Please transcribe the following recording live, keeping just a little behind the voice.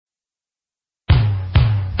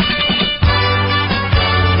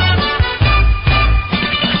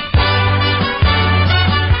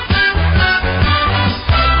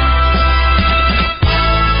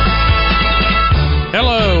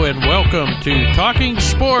to Talking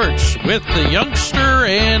Sports with the youngster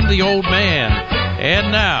and the old man.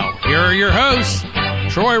 And now, here are your hosts,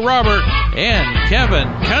 Troy Robert and Kevin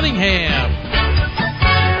Cunningham.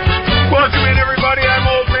 Welcome in, everybody. I'm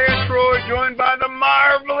Old Man Troy, joined by the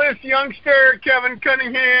marvelous youngster, Kevin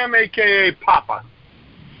Cunningham, a.k.a. Papa.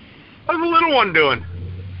 How's the little one doing?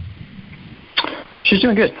 She's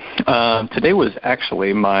doing good. Today was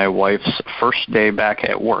actually my wife's first day back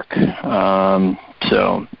at work.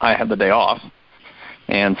 So I had the day off,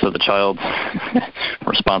 and so the child's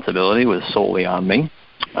responsibility was solely on me.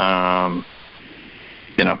 My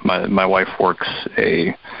wife works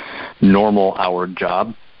a normal hour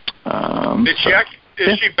job. Is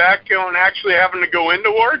she back on actually having to go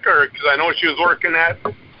into work, or because I know she was working at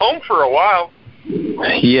home for a while?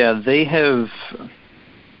 Yeah, they have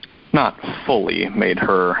not fully made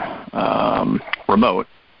her remote,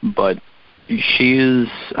 but she's,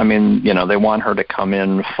 they want her to come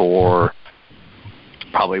in for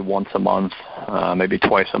probably once a month, maybe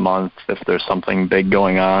twice a month. If there's something big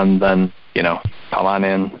going on, then, come on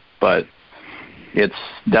in. But it's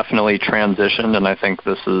definitely transitioned, and I think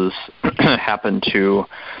this has happened to,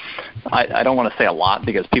 I don't want to say a lot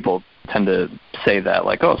because people tend to say that,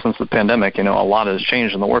 like, oh, since the pandemic, a lot has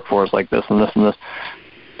changed in the workforce, like this and this and this.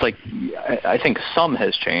 It's like, I think some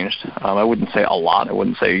has changed. I wouldn't say a lot. I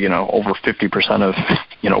wouldn't say, over 50% of,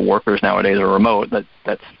 workers nowadays are remote.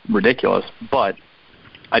 That's ridiculous. But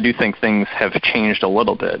I do think things have changed a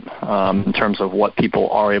little bit in terms of what people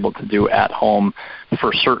are able to do at home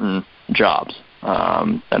for certain jobs.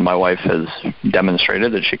 And my wife has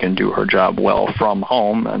demonstrated that she can do her job well from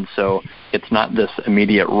home, and so it's not this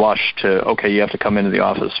immediate rush to, okay, you have to come into the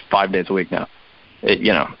office 5 days a week now.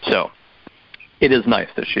 So it is nice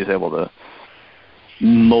that she's able to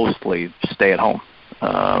mostly stay at home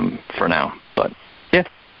for now. But, yeah,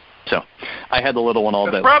 so I had the little one all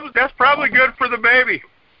day. That's probably good for the baby.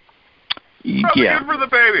 Probably good for the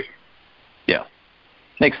baby. Yeah,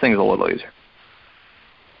 makes things a little easier.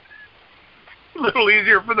 A little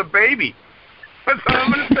easier for the baby. That's what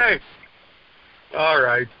I'm going to say. All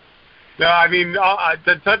right. No,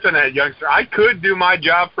 to touch on that, youngster, I could do my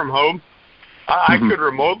job from home. I could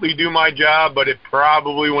remotely do my job, but it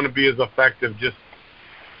probably wouldn't be as effective just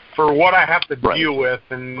for what I have to deal with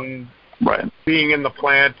and being in the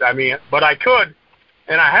plant. But I could,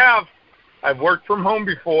 and I have. I've worked from home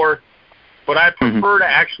before, but I prefer to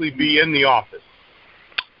actually be in the office.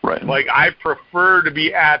 Right. Like, I prefer to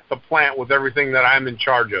be at the plant with everything that I'm in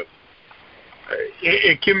charge of.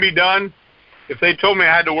 It can be done. If they told me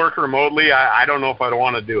I had to work remotely, I don't know if I'd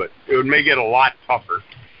want to do it. It would make it a lot tougher.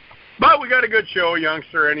 But we got a good show,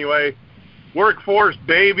 youngster, anyway. Workforce,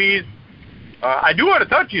 babies. I do want to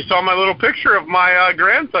touch. You saw my little picture of my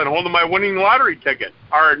grandson holding my winning lottery ticket.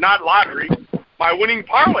 Or not lottery, my winning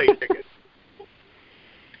parlay ticket.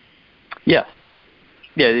 Yeah.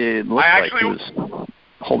 Yeah, it looked like he was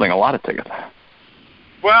holding a lot of tickets.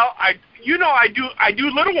 Well, I do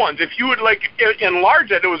little ones. If you would enlarge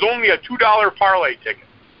it, it was only a $2 parlay ticket.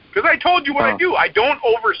 Because I told you what I do. I don't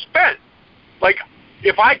overspend. Like,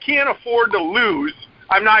 if I can't afford to lose,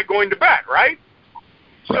 I'm not going to bet, right?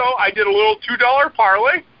 So I did a little $2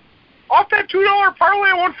 parlay. Off that $2 parlay,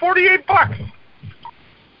 I won $48.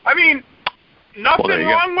 Nothing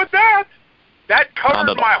wrong with that. That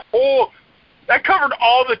covered that covered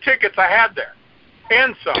all the tickets I had there.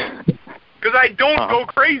 And some. Because I don't go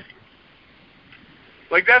crazy.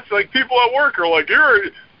 Like, that's like people at work are like,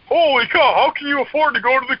 holy cow, how can you afford to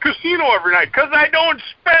go to the casino every night? Because I don't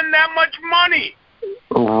spend that much money.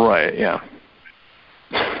 Right, yeah.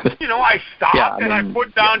 I stop and I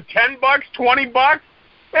put down $10, $20,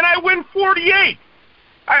 and I win 48.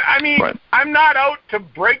 I'm not out to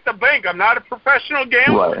break the bank. I'm not a professional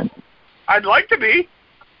gambler. Right. I'd like to be.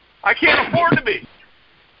 I can't afford to be.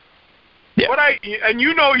 Yeah. But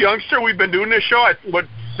youngster, we've been doing this show.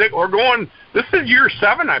 We're going. This is year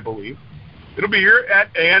 7, I believe. It'll be here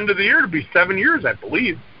at the end of the year. It'll be 7 years, I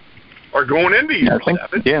believe, or going into year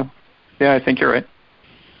 7. Yeah, I think you're right.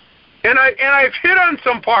 And I've hit on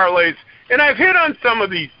some parlays, and I've hit on some of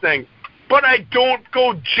these things, but I don't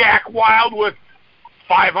go jack wild with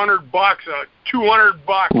 $500,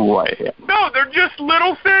 $200. Right. Yeah. No, they're just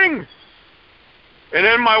little things. And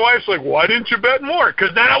then my wife's like, why didn't you bet more?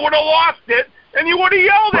 Because then I would have lost it, and you would have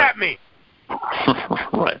yelled at me.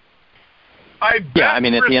 Right. At the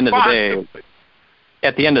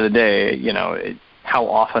end of the day, how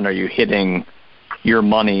often are you hitting your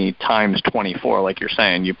money times 24? Like you're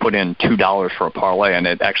saying, you put in $2 for a parlay and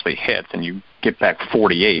it actually hits, and you get back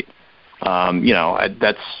 48.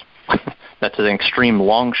 That's That's an extreme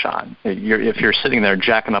long shot. If you're sitting there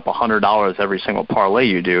jacking up $100 every single parlay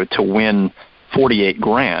you do to win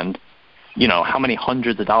 $48,000, how many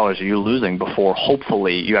hundreds of dollars are you losing before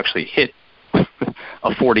hopefully you actually hit a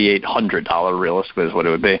 $4,800 realistically is what it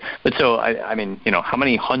would be. But so, I mean, how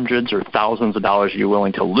many hundreds or thousands of dollars are you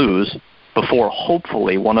willing to lose before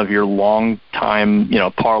hopefully one of your long-time,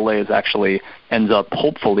 parlays actually ends up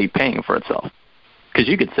hopefully paying for itself? Because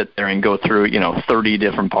you could sit there and go through, 30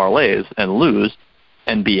 different parlays and lose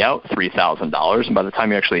and be out $3,000. And by the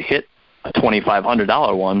time you actually hit a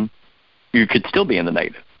 $2,500 one, you could still be in the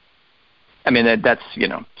negative. I mean, that's,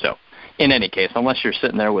 so in any case, unless you're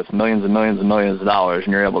sitting there with millions and millions and millions of dollars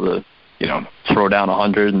and you're able to, throw down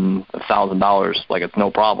 $100 and $1,000 like it's no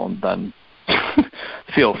problem, then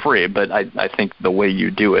feel free. But I think the way you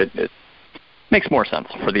do it, it makes more sense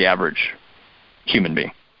for the average human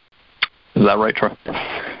being. Is that right, Troy?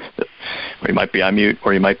 Or you might be on mute,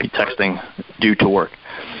 or you might be texting due to work.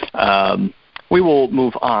 We will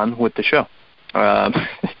move on with the show.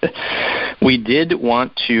 We did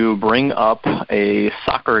want to bring up a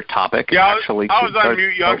soccer topic. Yeah, I was on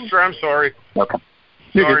mute, youngster. I'm sorry. Okay.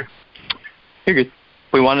 Sorry. You're good.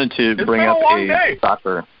 We wanted to bring up a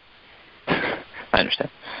soccer. I understand.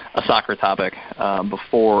 A soccer topic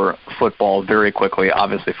before football very quickly.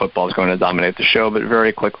 Obviously, football is going to dominate the show, but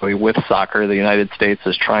very quickly with soccer, the United States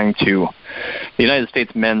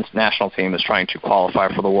men's national team is trying to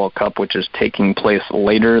qualify for the World Cup, which is taking place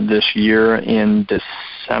later this year in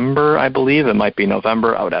December, I believe. It might be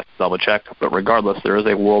November. I would have to double check. But regardless, there is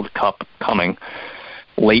a World Cup coming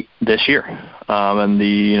late this year, and the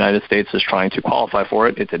United States is trying to qualify for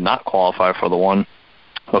it. It did not qualify for the one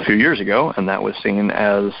a few years ago, and that was seen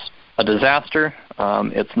as a disaster.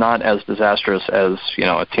 It's not as disastrous as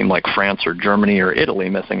a team like France or Germany or Italy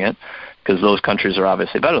missing it, because those countries are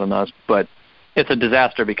obviously better than us. But it's a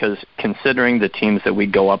disaster because considering the teams that we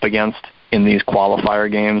go up against in these qualifier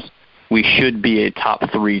games, we should be a top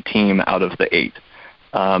 3 team out of the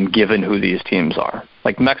 8, given who these teams are.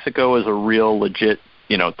 Like Mexico is a real legit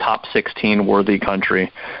top 16 worthy country.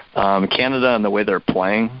 Canada and the way they're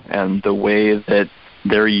playing and the way that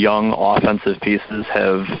their young offensive pieces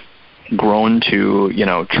have grown to,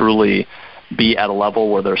 truly be at a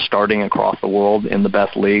level where they're starting across the world in the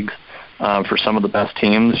best leagues for some of the best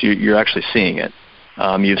teams. You're actually seeing it.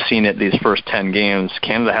 You've seen it these first 10 games.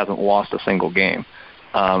 Canada hasn't lost a single game.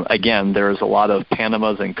 Again, there's a lot of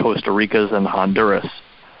Panamas and Costa Ricas and Honduras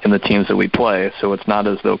in the teams that we play, so it's not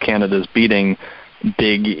as though Canada's beating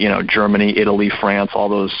big, Germany, Italy, France, all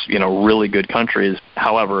those, really good countries.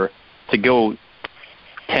 However, to go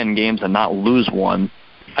 10 games and not lose one,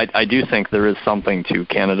 I do think there is something to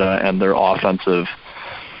Canada and their offensive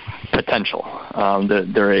potential.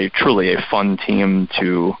 They're truly a fun team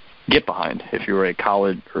to get behind if you were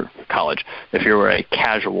if you were a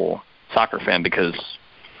casual soccer fan, because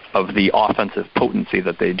of the offensive potency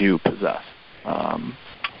that they do possess.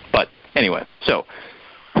 But anyway, so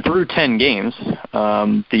through 10 games,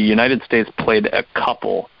 the United States played a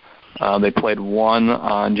couple. They played one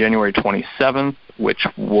on January 27th, which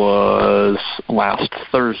was last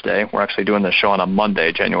Thursday. We're actually doing the show on a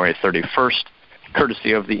Monday, January 31st,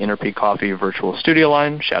 courtesy of the Interpeak Coffee virtual studio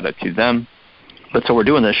line. Shout out to them. But so we're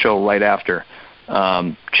doing this show right after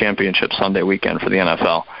Championship Sunday weekend for the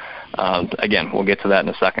NFL. Again, we'll get to that in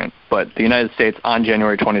a second. But the United States on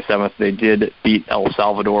January 27th, they did beat El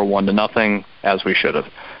Salvador 1-0, as we should have.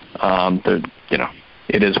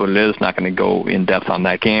 It is what it is. Not going to go in depth on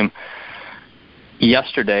that game.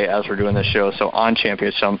 Yesterday, as we're doing this show, so on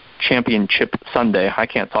Championship Sunday, I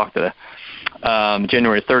can't talk today,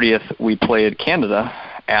 January 30th, we played Canada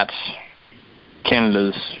at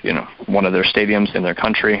Canada's, one of their stadiums in their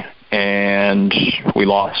country, and we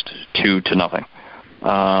lost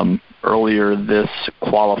 2-0. Earlier this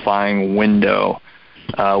qualifying window,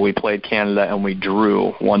 we played Canada and we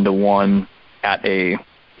drew 1-1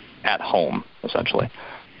 at home, essentially.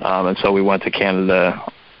 And so we went to Canada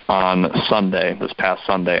on Sunday, this past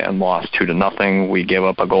Sunday, and lost 2-0. We gave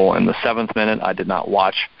up a goal in the 7th minute. I did not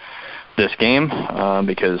watch this game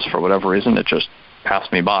because for whatever reason it just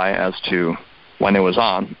passed me by as to when it was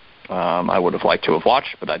on. I would have liked to have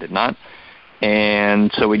watched, but I did not.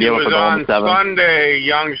 And so we gave up a goal in the 7th. It was on Sunday,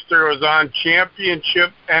 youngster. It was on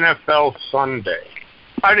Championship NFL Sunday.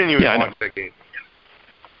 I didn't even watch that game.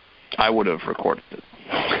 I would have recorded it,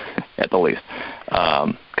 at the least.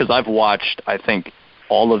 Because I've watched, I think,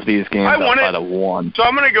 all of these games outside of one. So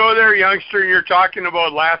I'm going to go there, youngster. You're talking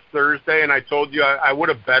about last Thursday, and I told you I would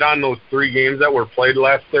have bet on those 3 games that were played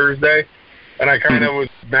last Thursday. And I kind of was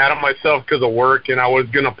mad at myself because of work, and I was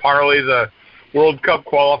going to parlay the World Cup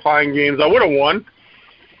qualifying games. I would have won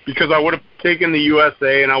because I would have taken the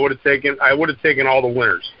USA, and I would have taken all the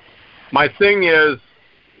winners. My thing is,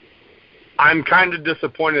 I'm kind of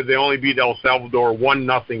disappointed they only beat El Salvador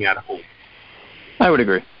 1-0 at home. I would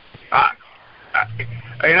agree.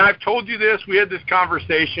 And I've told you this. We had this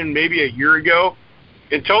conversation maybe a year ago.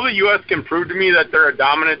 Until the U.S. can prove to me that they're a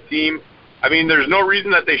dominant team, I mean, there's no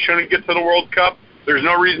reason that they shouldn't get to the World Cup. There's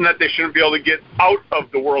no reason that they shouldn't be able to get out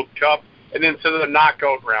of the World Cup and into the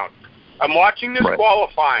knockout round. I'm watching this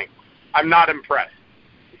qualifying. I'm not impressed.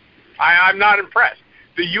 I'm not impressed.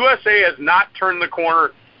 The USA has not turned the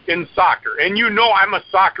corner in soccer. And you know I'm a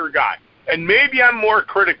soccer guy. And maybe I'm more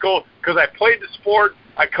critical because I played the sport,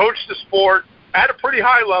 I coached the sport at a pretty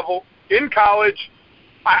high level in college.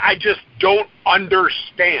 I just don't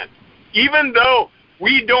understand. Even though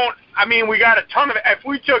we got a ton of, if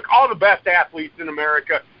we took all the best athletes in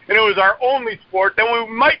America and it was our only sport, then we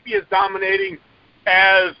might be as dominating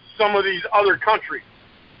as some of these other countries.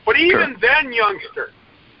 But even then, youngster,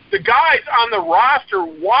 the guys on the roster,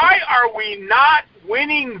 why are we not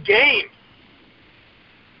winning games?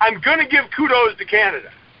 I'm going to give kudos to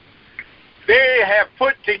Canada. They have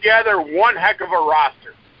put together one heck of a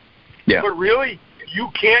roster. Yeah. But really, you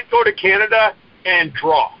can't go to Canada and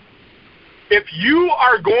draw. If you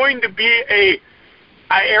are going to be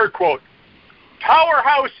I air quote,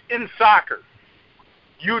 powerhouse in soccer,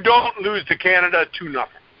 you don't lose to Canada 2-0.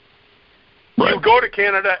 Right. You go to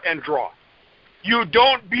Canada and draw. You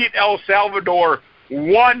don't beat El Salvador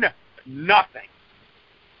 1-0.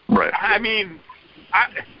 Right. I mean,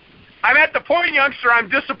 I'm at the point, youngster, I'm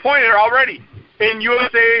disappointed already in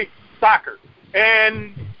USA soccer.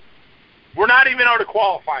 And we're not even out of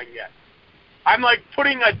qualifying yet. I'm like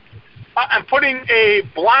putting a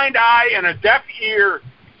blind eye and a deaf ear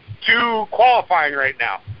to qualifying right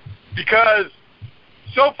now. Because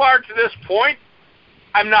so far to this point,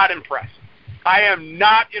 I'm not impressed. I am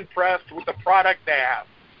not impressed with the product they have.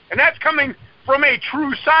 And that's coming from a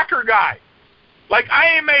true soccer guy. Like, I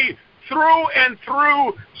am a through and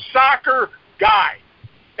through soccer guy.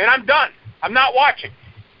 And I'm done. I'm not watching.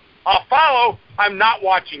 I'll follow. I'm not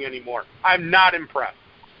watching anymore. I'm not impressed.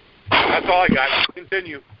 That's all I got.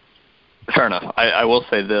 Continue. Fair enough. I will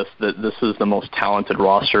say this, that this is the most talented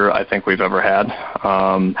roster I think we've ever had.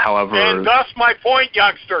 However... And thus my point,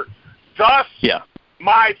 youngster. Thus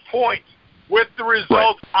my point with the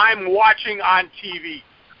results I'm watching on TV.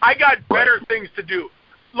 I got better things to do.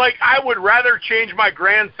 Like, I would rather change my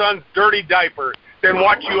grandson's dirty diaper than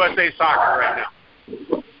watch USA Soccer right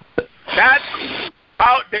now. That's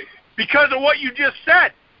out because of what you just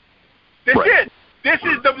said. This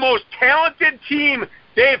is the most talented team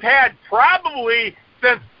they've had probably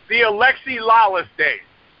since the Alexi Lalas days.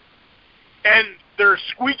 And they're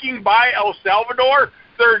squeaking by El Salvador.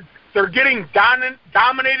 They're getting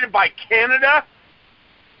dominated by Canada.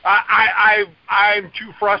 I'm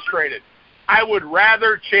too frustrated. I would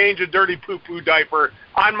rather change a dirty poo-poo diaper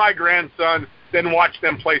on my grandson than watch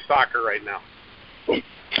them play soccer right now.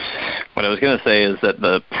 What I was going to say is that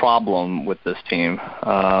the problem with this team,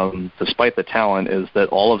 despite the talent, is that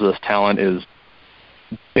all of this talent is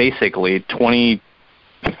basically 20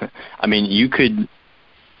 – I mean,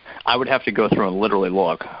 I would have to go through and literally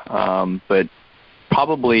look, but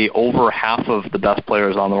probably over half of the best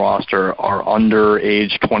players on the roster are under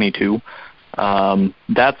age 22.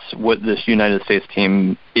 That's what this United States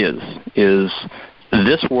team is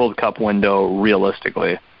this World Cup window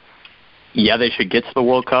realistically. Yeah, they should get to the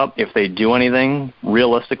World Cup if they do anything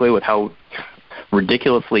realistically with how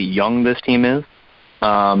ridiculously young this team is.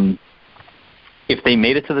 If they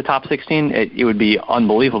made it to the top 16, it would be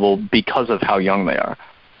unbelievable because of how young they are.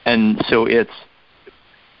 And so it's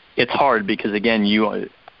hard because, again,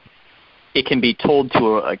 it can be told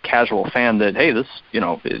to a casual fan that, hey, this,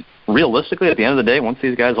 realistically, at the end of the day, once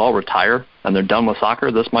these guys all retire and they're done with soccer,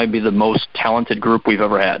 this might be the most talented group we've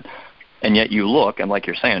ever had. And yet you look, and like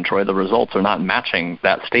you're saying, Troy, the results are not matching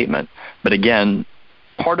that statement. But again,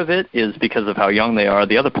 part of it is because of how young they are.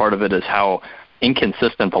 The other part of it is how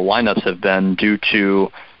inconsistent the lineups have been due to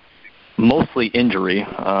mostly injury.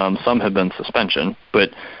 Some have been suspension,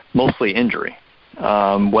 but mostly injury.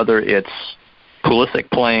 Whether it's Pulisic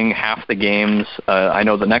playing half the games. I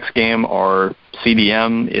know the next game, our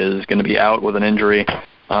CDM is going to be out with an injury,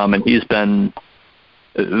 and he's been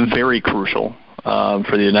very crucial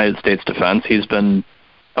for the United States defense. He's been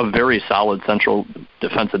a very solid central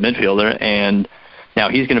defensive midfielder, and now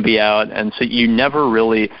he's going to be out. And so you never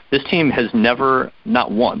really, this team has never,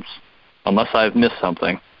 not once, unless I've missed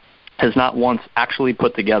something, has not once actually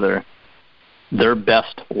put together their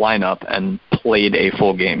best lineup and played a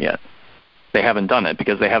full game yet. They haven't done it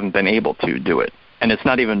because they haven't been able to do it. And it's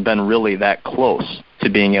not even been really that close to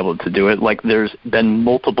being able to do it. Like, there's been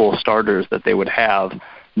multiple starters that they would have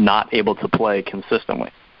not able to play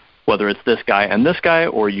consistently, whether it's this guy and this guy,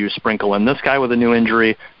 or you sprinkle in this guy with a new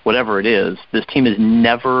injury, whatever it is. This team is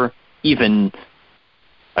never even,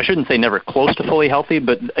 I shouldn't say never close to fully healthy,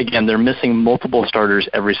 but again, they're missing multiple starters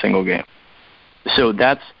every single game. So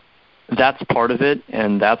that's part of it,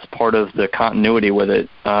 and that's part of the continuity with it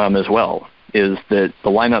as well, is that the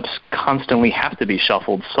lineups constantly have to be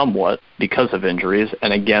shuffled somewhat because of injuries.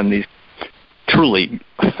 And again, these truly,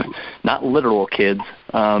 not literal kids,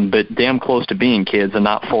 but damn close to being kids and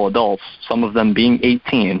not full adults, some of them being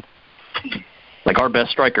 18. Like our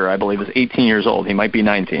best striker, I believe, is 18 years old. He might be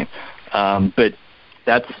 19. But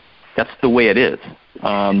that's the way it is.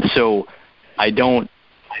 So I don't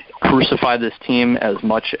crucify this team as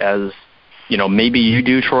much as, maybe you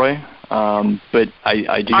do, Troy. But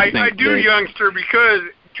I do think I do, youngster, because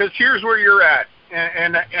here's where you're at.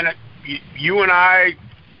 And you and I,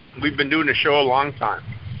 we've been doing the show a long time.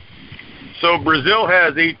 So Brazil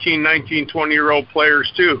has 18, 19, 20-year-old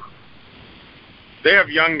players, too. They have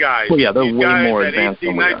young guys. Well, yeah, they're way more advanced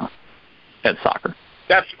than we are at soccer.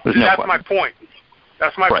 That's my point.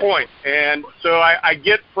 That's my point. And so I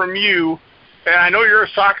get from you, and I know you're a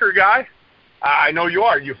soccer guy. I know you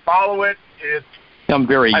are. You follow it. I'm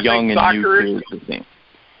very young and new to the thing.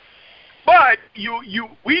 But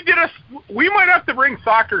we might have to bring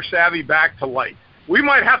Soccer Savvy back to life. We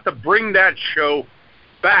might have to bring that show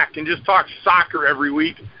back and just talk soccer every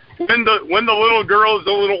week. When the little girl is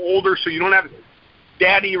a little older, so you don't have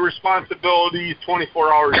daddy responsibilities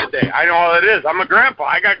 24 hours a day. I know how that is. I'm a grandpa.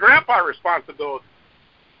 I got grandpa responsibilities.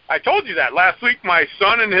 I told you that last week. My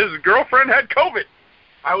son and his girlfriend had COVID.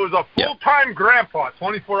 I was a full-time grandpa,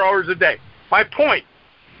 24 hours a day. My point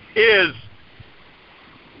is,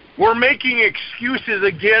 we're making excuses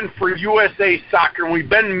again for USA Soccer. We've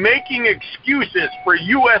been making excuses for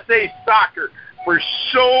USA Soccer for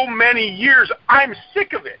so many years. I'm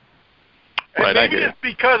sick of it. And maybe it's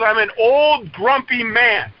because I'm an old, grumpy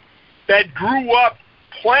man that grew up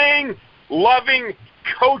playing, loving,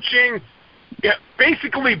 coaching,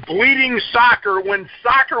 basically bleeding soccer when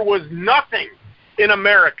soccer was nothing in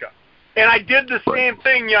America. And I did the same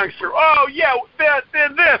thing, youngster. Oh, yeah, this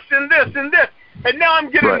and this and this and this. And now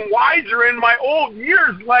I'm getting wiser in my old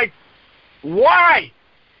years. Like, why?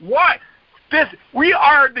 What? We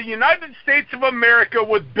are the United States of America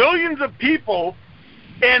with billions of people,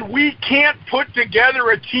 and we can't put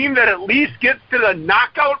together a team that at least gets to the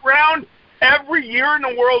knockout round every year in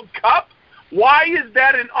the World Cup? Why is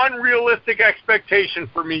that an unrealistic expectation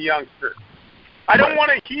for me, youngster? I don't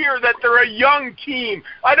want to hear that they're a young team.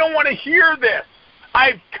 I don't want to hear this.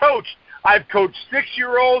 I've coached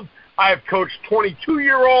 6-year-olds. I've coached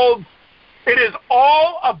 22-year-olds. It is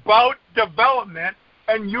all about development,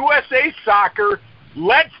 and USA Soccer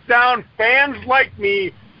lets down fans like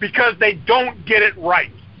me because they don't get it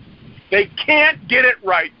right. They can't get it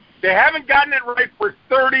right. They haven't gotten it right for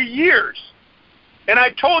 30 years. And I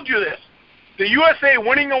told you this. The USA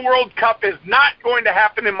winning a World Cup is not going to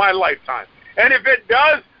happen in my lifetime. And if it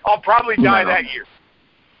does, I'll probably die that year.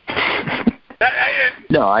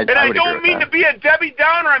 I don't mean to be a Debbie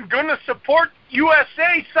Downer. I'm going to support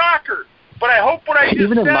USA Soccer. But I hope what I just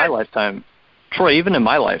said... in my lifetime, Troy, even in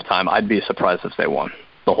my lifetime, I'd be surprised if they won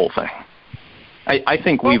the whole thing. I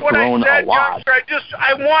think we've grown a lot. Youngster,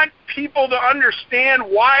 I want people to understand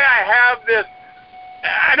why I have this,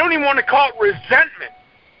 I don't even want to call it resentment,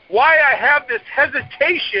 why I have this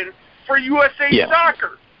hesitation for USA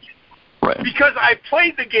Soccer. Right. Because I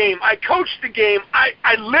played the game, I coached the game,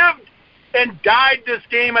 I lived and died this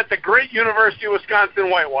game at the great University of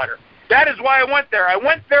Wisconsin-Whitewater. That is why I went there. I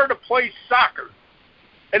went there to play soccer,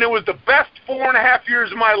 and it was the best 4.5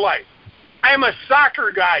 years of my life. I am a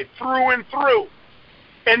soccer guy through and through,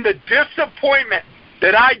 and the disappointment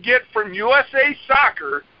that I get from USA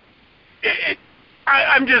Soccer,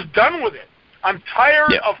 I'm just done with it. I'm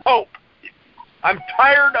tired of hope. I'm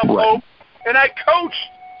tired of hope, and I coached.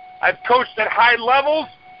 I've coached at high levels.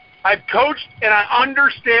 I've coached, and I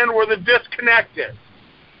understand where the disconnect is.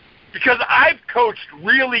 Because I've coached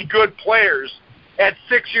really good players at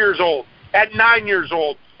 6 years old, at 9 years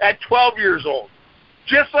old, at 12 years old,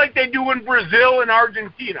 just like they do in Brazil and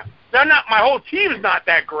Argentina. Now, my whole team is not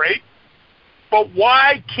that great, but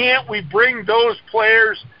why can't we bring those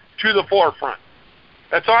players to the forefront?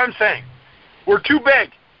 That's all I'm saying. We're too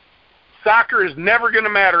big. Soccer is never going to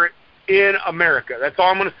matter in America. That's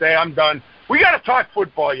all I'm going to say. I'm done. We got to talk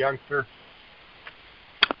football, youngster.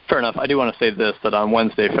 Fair enough. I do want to say this, that on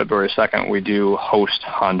Wednesday, February 2nd, we do host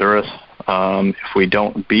Honduras. If we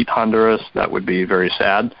don't beat Honduras, that would be very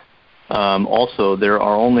sad. Also, there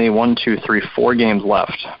are only 4 games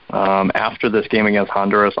left. After this game against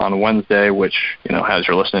Honduras on Wednesday, which, as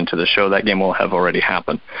you're listening to the show, that game will have already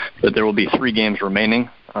happened. But there will be 3 games remaining.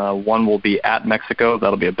 One will be at Mexico.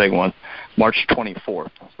 That'll be a big one, March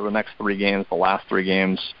 24th. So the next 3 games, the last 3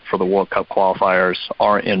 games for the World Cup qualifiers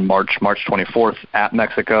are in March 24th at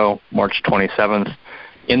Mexico, March 27th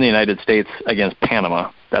in the United States against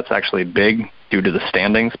Panama. That's actually big due to the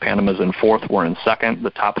standings. Panama's in 4th. We're in 2nd.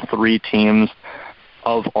 The top 3 teams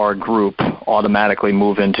of our group automatically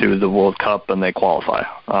move into the World Cup and they qualify.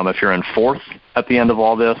 If you're in 4th at the end of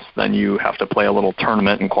all this, then you have to play a little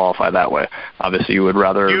tournament and qualify that way. Obviously, you would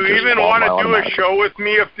rather. Do you even want to do a show with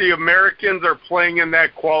me if the Americans are playing in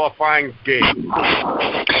that qualifying game?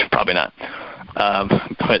 Probably not.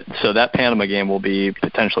 But so that Panama game will be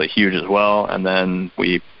potentially huge as well, and then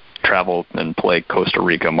we travel and play Costa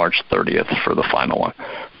Rica March 30th for the final one.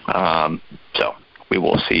 So we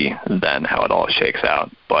will see then how it all shakes out.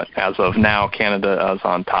 But as of now, Canada is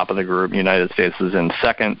on top of the group. United States is in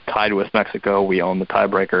 2nd, tied with Mexico. We own the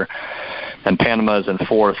tiebreaker. And Panama is in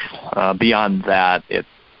 4th. Beyond that, it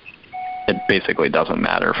basically doesn't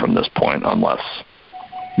matter from this point unless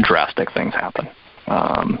drastic things happen.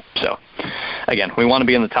 So, again, we want to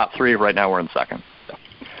be in the top 3. Right now we're in 2nd. So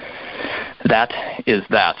that is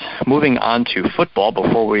that. Moving on to football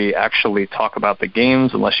before we actually talk about the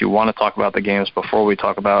games, unless you want to talk about the games before we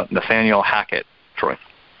talk about Nathaniel Hackett. Troy?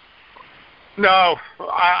 No,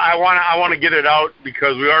 I want to get it out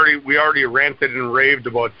because we already ranted and raved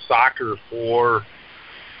about soccer for,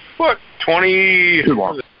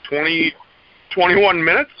 21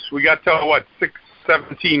 minutes? We got to,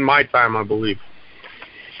 6:17 my time, I believe.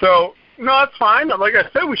 So, no, that's fine. Like I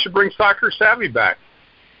said, we should bring Soccer Savvy back.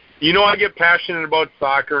 I get passionate about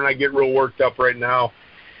soccer, and I get real worked up right now.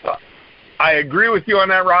 I agree with you on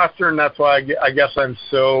that roster, and that's why I guess I'm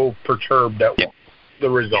so perturbed at the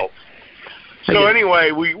results. So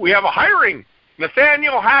anyway, we have a hiring.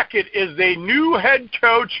 Nathaniel Hackett is the new head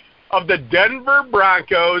coach of the Denver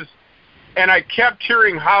Broncos, and I kept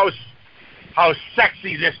hearing how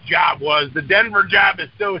sexy this job was. The Denver job is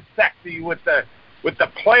so sexy with the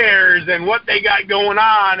players and what they got going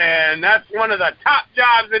on, and that's one of the top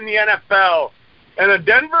jobs in the NFL. And the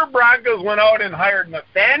Denver Broncos went out and hired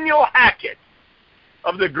Nathaniel Hackett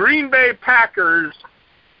of the Green Bay Packers,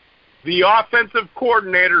 the offensive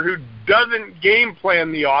coordinator who doesn't game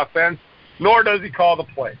plan the offense, nor does he call the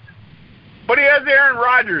plays. But he has Aaron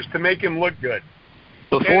Rodgers to make him look good.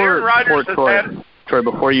 Troy,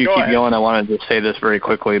 before you keep going, I wanted to say this very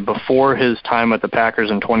quickly. Before his time at the Packers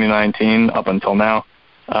in 2019, up until now,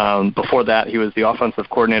 before that, he was the offensive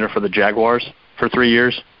coordinator for the Jaguars for 3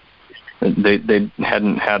 years. They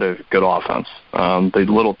hadn't had a good offense. The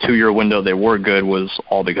little 2-year window they were good was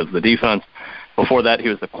all because of the defense. Before that, he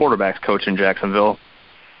was the quarterbacks coach in Jacksonville.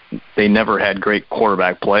 They never had great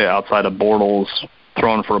quarterback play outside of Bortles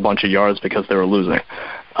throwing for a bunch of yards because they were losing.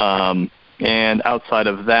 And outside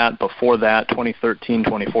of that, before that, 2013,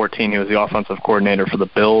 2014, he was the offensive coordinator for the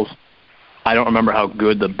Bills. I don't remember how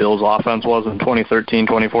good the Bills' offense was in 2013,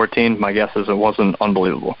 2014. My guess is it wasn't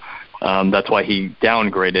unbelievable. That's why he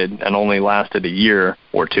downgraded and only lasted a year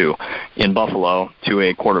or 2 in Buffalo to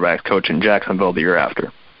a quarterback coach in Jacksonville the year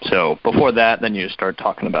after. So before that, then you start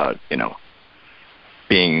talking about,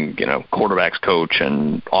 being, quarterbacks coach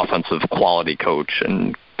and offensive quality coach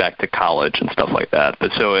and back to college and stuff like that.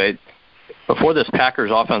 But so before this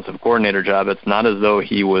Packers offensive coordinator job, it's not as though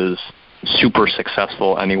he was super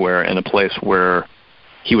successful anywhere in a place where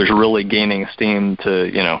he was really gaining steam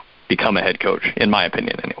to, become a head coach, in my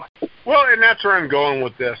opinion anyway. Well, and that's where I'm going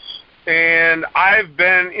with this. And I've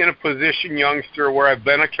been in a position, youngster, where I've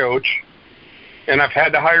been a coach, and I've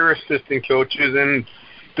had to hire assistant coaches, and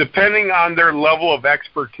depending on their level of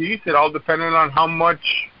expertise, it all depended on how much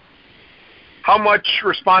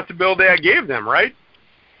responsibility I gave them, right?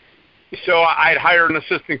 So I'd hire an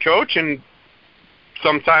assistant coach, and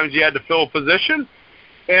sometimes you had to fill a position,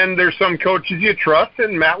 and there's some coaches you trust,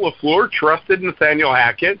 and Matt LaFleur trusted Nathaniel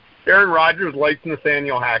Hackett. Aaron Rodgers likes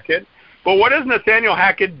Nathaniel Hackett. But what has Nathaniel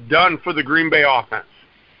Hackett done for the Green Bay offense?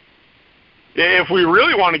 If we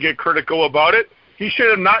really want to get critical about it, he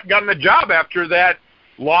should have not gotten a job after that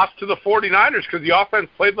loss to the 49ers because the offense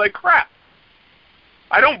played like crap.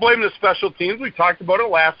 I don't blame the special teams. We talked about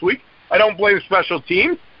it last week. I don't blame special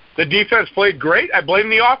teams. The defense played great. I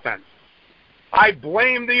blame the offense. I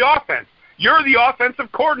blame the offense. You're the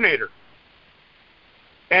offensive coordinator.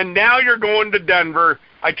 And now you're going to Denver.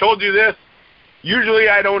 I told you this. Usually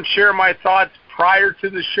I don't share my thoughts prior to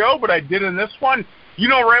the show, but I did in this one. You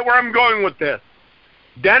know right where I'm going with this.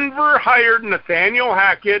 Denver hired Nathaniel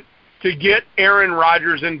Hackett to get Aaron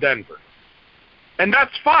Rodgers in Denver. And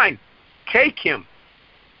that's fine. Take him.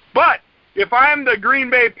 But if I'm the Green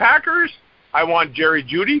Bay Packers, I want Jerry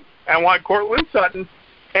Jeudy, I want Courtland Sutton,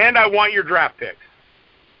 and I want your draft picks.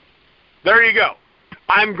 There you go.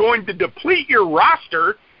 I'm going to deplete your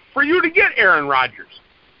roster for you to get Aaron Rodgers.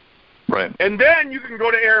 Right. And then you can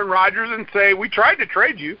go to Aaron Rodgers and say, we tried to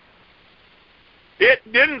trade you. It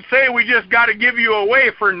didn't say we just got to give you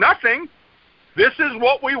away for nothing. This is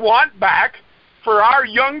what we want back for our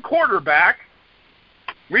young quarterback.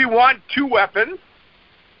 We want 2 weapons,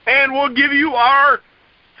 and we'll give you our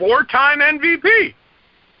 4-time MVP.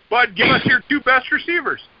 But give us your 2 best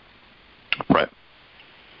receivers. Right.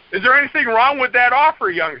 Is there anything wrong with that offer,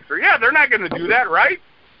 youngster? Yeah, they're not going to do that, right?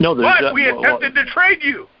 No, but we attempted to trade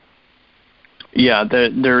you. Yeah,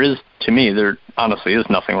 there is, to me, there honestly is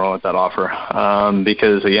nothing wrong with that offer.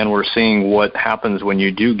 Because, again, we're seeing what happens when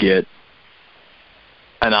you do get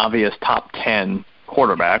an obvious top 10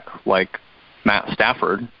 quarterback like Matt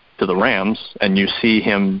Stafford to the Rams, and you see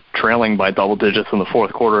him trailing by double digits in the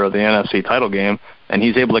fourth quarter of the NFC title game, and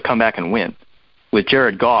he's able to come back and win. With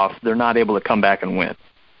Jared Goff, they're not able to come back and win.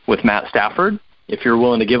 With Matt Stafford, if you're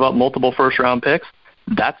willing to give up multiple first-round picks,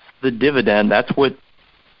 that's the dividend. That's what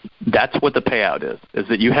the payout is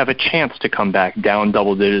that you have a chance to come back down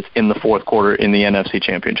double digits in the fourth quarter in the NFC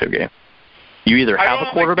Championship game. You either have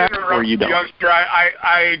a quarterback or you don't. Youngster,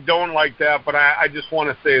 I don't like that, but I just want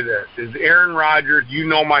to say this. Is Aaron Rodgers, you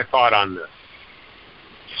know my thought on this.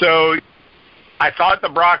 So I thought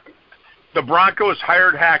the Broncos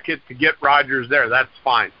hired Hackett to get Rodgers there. That's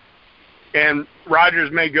fine. And Rodgers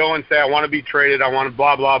may go and say, I want to be traded. I want to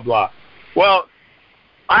blah, blah, blah. Well,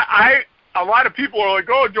 a lot of people are like,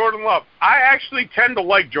 oh, Jordan Love. I actually tend to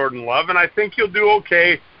like Jordan Love, and I think he'll do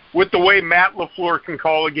okay with the way Matt LaFleur can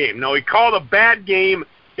call a game. Now, he called a bad game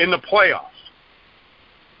in the playoffs,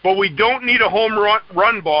 but we don't need a home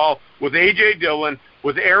run ball with A.J. Dillon,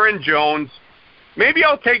 with Aaron Jones. Maybe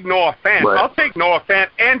I'll take Noah Fant. Right. I'll take Noah Fant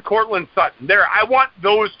and Courtland Sutton. There, I want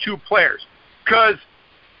those 2 players because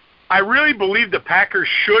I really believe the Packers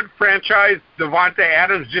should franchise Davante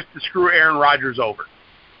Adams just to screw Aaron Rodgers over.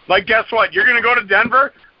 Like, guess what? You're going to go to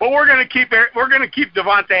Denver, but we're going to keep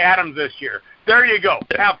Davante Adams this year. There you go.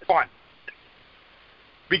 Have fun.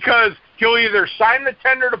 Because he'll either sign the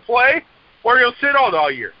tender to play or he'll sit out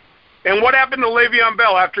all year. And what happened to Le'Veon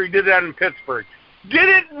Bell after he did that in Pittsburgh?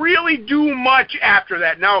 Didn't really do much after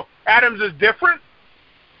that. Now, Adams is different,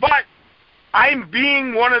 but I'm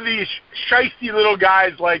being one of these shysty little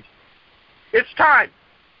guys like, it's time.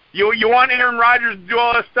 You want Aaron Rodgers to do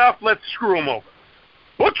all this stuff? Let's screw him over.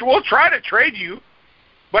 We'll try to trade you,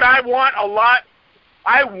 but I want a lot.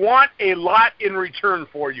 I want a lot in return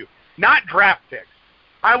for you, not draft picks.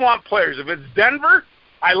 I want players. If it's Denver,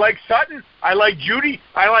 I like Sutton, I like Jeudy,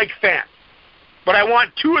 I like Fant. But I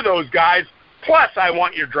want 2 of those guys, plus I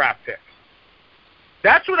want your draft picks.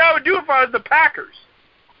 That's what I would do if I was the Packers.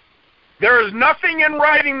 There is nothing in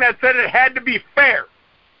writing that said it had to be fair.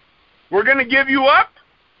 We're going to give you up.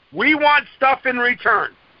 We want stuff in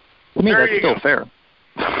return. I mean, that's still fair.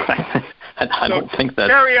 I don't think that.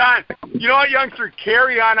 Carry on. You know what, youngster?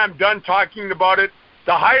 Carry on. I'm done talking about it.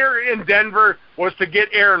 The hire in Denver was to get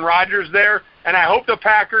Aaron Rodgers there, and I hope the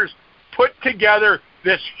Packers put together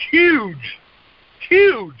this huge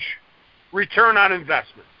return on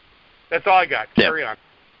investment. That's all I got. Carry on.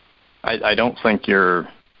 I don't think you're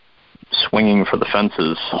swinging for the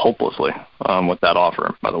fences hopelessly with that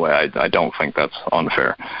offer, by the way. I don't think that's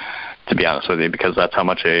unfair, to be honest with you, because that's how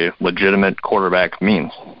much a legitimate quarterback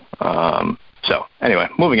means. So, anyway,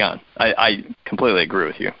 moving on. I completely agree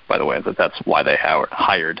with you, by the way, that's why they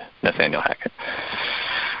hired Nathaniel Hackett.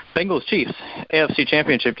 Bengals-Chiefs, AFC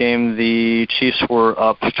Championship game. The Chiefs were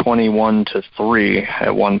up 21-3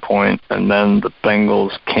 at one point, and then the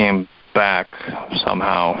Bengals came back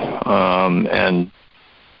somehow, and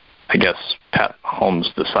I guess Pat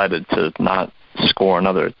Mahomes decided to not score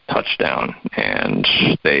another touchdown, and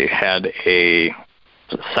they had a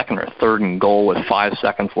second or third and goal with 5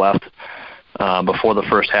 seconds left before the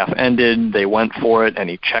first half ended. They went for it, and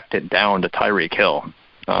he checked it down to Tyreek Hill,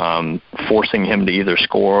 forcing him to either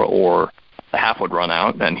score or the half would run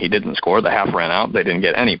out, and he didn't score. The half ran out. They didn't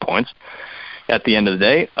get any points. At the end of the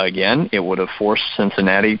day, again, it would have forced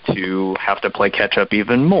Cincinnati to have to play catch-up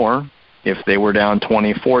even more if they were down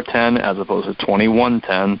 24-10 as opposed to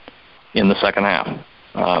 21-10 in the second half.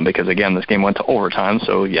 Because, again, this game went to overtime,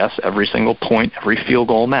 so, yes, every single point, every field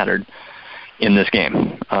goal mattered in this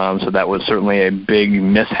game. So that was certainly a big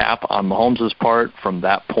mishap on Mahomes' part. From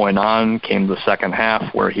that point on came the second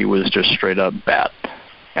half where he was just straight up bad.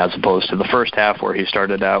 as opposed to the first half where he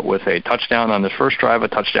started out with a touchdown on his first drive, a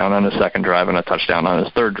touchdown on his second drive, and a touchdown on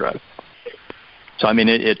his third drive. So, I mean,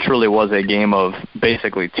 it truly was a game of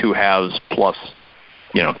basically two halves plus,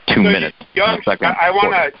 2 minutes. Young, I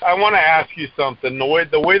want to ask you something. The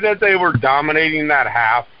way that they were dominating that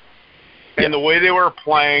half and the way they were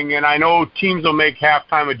playing, and I know teams will make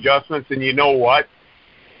halftime adjustments, and you know what?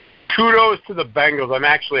 Kudos to the Bengals. I'm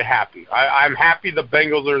actually happy. I'm happy the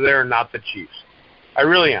Bengals are there and not the Chiefs. I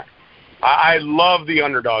really am. I love the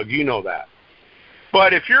underdogs. You know that.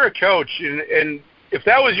 But if you're a coach and if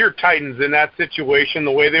that was your Titans in that situation,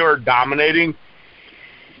 the way they were dominating,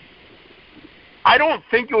 I don't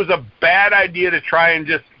think it was a bad idea to try and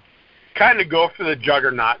just kind of go for the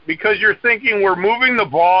juggernaut, because you're thinking we're moving the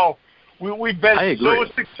ball. We've been so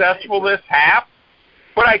successful this half,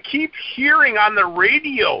 but I keep hearing on the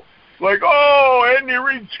radio, like, oh, Andy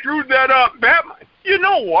Reid screwed that up. You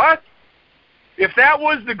know what? If that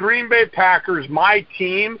was the Green Bay Packers, my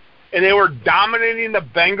team, and they were dominating the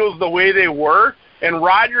Bengals the way they were, and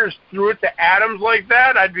Rodgers threw it to Adams like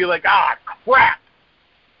that, I'd be like, crap.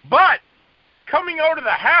 But coming out of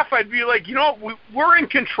the half, I'd be like, we're in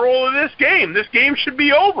control of this game. This game should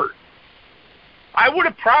be over. I would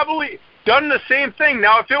have probably done the same thing.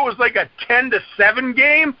 Now, if it was like a 10-7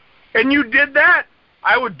 game and you did that,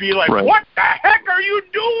 I would be like, What the heck are you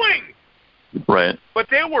doing? Right. But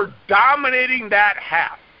they were dominating that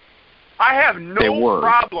half. I have no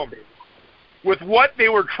problem with what they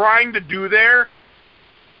were trying to do there.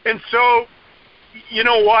 And so, you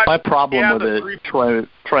know what? My problem with it,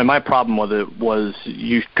 Troy, my problem with it was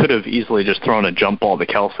you could have easily just thrown a jump ball to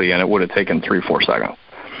Kelsey and it would have taken 3-4 seconds.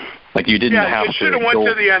 Like, you didn't have to. You should have went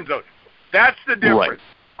to the end zone. That's the difference.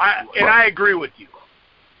 Right. I agree with you.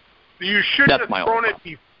 You shouldn't have thrown it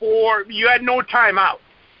before. You had no timeout.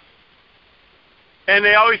 And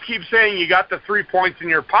they always keep saying you got the 3 points in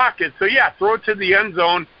your pocket. So, throw it to the end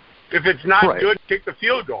zone. If it's not good, kick the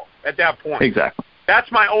field goal at that point. Exactly. That's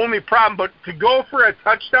my only problem. But to go for a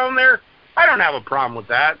touchdown there, I don't have a problem with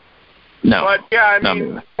that. No. But,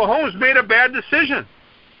 Mahomes made a bad decision.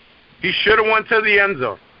 He should have went to the end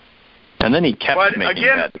zone. And then he kept making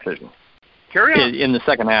bad decisions. Carry on. In the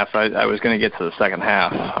second half, I was going to get to the second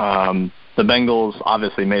half. The Bengals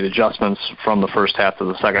obviously made adjustments from the first half to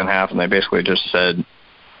the second half, and they basically just said,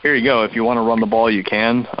 here you go. If you want to run the ball, you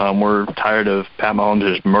can. We're tired of Pat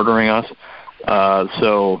Mahomes just murdering us.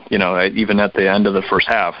 So, even at the end of the first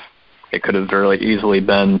half, it could have very easily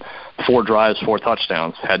been 4 drives, 4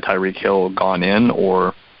 touchdowns had Tyreek Hill gone in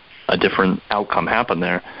or a different outcome happened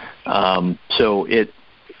there. The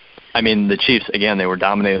Chiefs, again, they were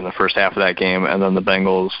dominating the first half of that game, and then the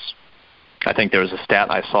Bengals, I think there was a stat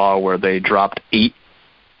I saw where they dropped 8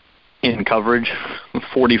 in coverage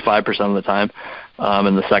 45% of the time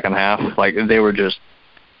in the second half. Like, they were just,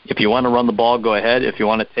 if you want to run the ball, go ahead. If you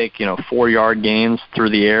want to take, 4-yard gains through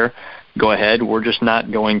the air, go ahead. We're just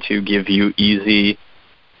not going to give you easy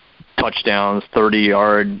touchdowns,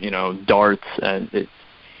 30-yard, darts. And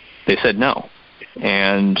they said no.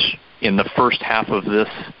 And in the first half of this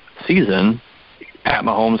season, Pat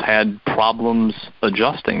Mahomes had problems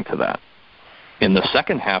adjusting to that. In the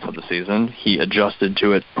second half of the season, he adjusted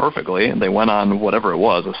to it perfectly, and they went on whatever it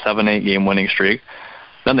was, a 7-8 game winning streak.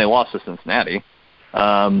 Then they lost to Cincinnati.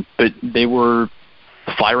 But they were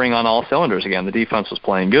firing on all cylinders again. The defense was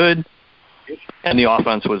playing good, and the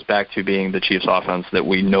offense was back to being the Chiefs' offense that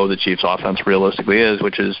we know the Chiefs' offense realistically is,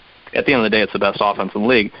 which is, at the end of the day, it's the best offense in the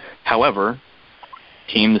league. However,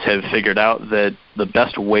 teams have figured out that the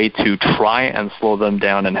best way to try and slow them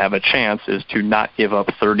down and have a chance is to not give up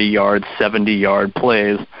 30-yard, 70-yard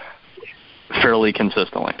plays fairly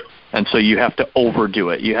consistently. And so you have to overdo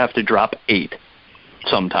it. You have to drop 8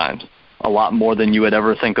 sometimes, a lot more than you would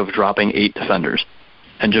ever think of dropping 8 defenders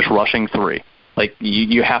and just rushing 3. Like,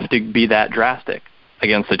 you have to be that drastic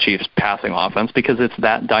against the Chiefs' passing offense because it's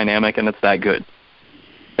that dynamic and it's that good.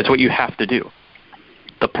 It's what you have to do.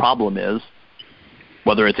 The problem is,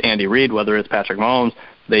 whether it's Andy Reid, whether it's Patrick Mahomes,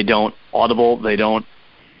 they don't audible, they don't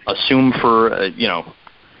assume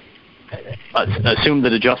assume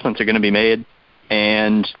that adjustments are going to be made,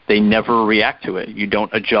 and they never react to it. You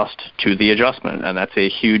don't adjust to the adjustment, and that's a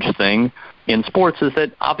huge thing in sports, is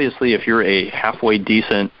that obviously if you're a halfway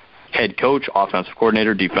decent head coach, offensive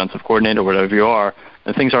coordinator, defensive coordinator, whatever you are,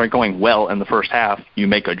 and things aren't going well in the first half, you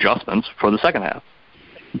make adjustments for the second half.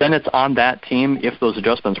 Then it's on that team, if those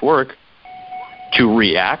adjustments work, to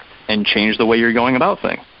react and change the way you're going about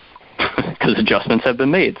things because adjustments have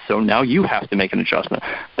been made. So now you have to make an adjustment.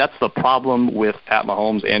 That's the problem with Pat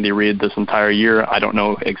Mahomes, Andy Reid this entire year. I don't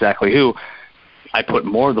know exactly who. I put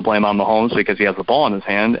more of the blame on Mahomes because he has the ball in his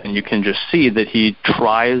hand, and you can just see that he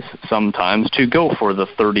tries sometimes to go for the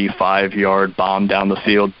 35-yard bomb down the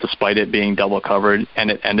field despite it being double covered,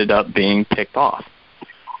 and it ended up being picked off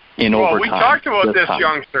in overtime. Well, we talked about this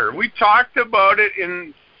youngster. We talked about it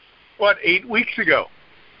in, 8 weeks ago.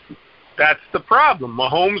 That's the problem.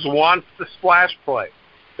 Mahomes wants the splash play.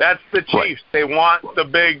 That's the Chiefs. Right. They want the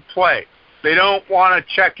big play. They don't want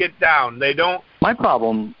to check it down. They don't. My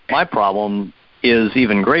problem is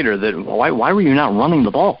even greater. That why were you not running the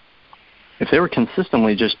ball? If they were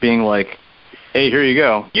consistently just being like, "Hey, here you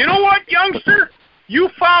go." You know what, youngster? You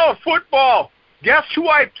follow football. Guess who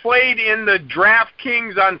I played in the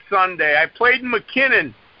DraftKings on Sunday? I played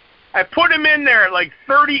McKinnon. I put him in there at like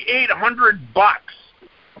 $3,800.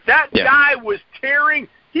 That guy was tearing.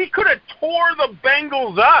 He could have tore the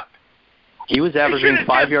Bengals up. He was averaging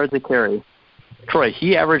 5 yards a carry. Troy,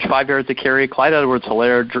 he averaged 5 yards a carry. Clyde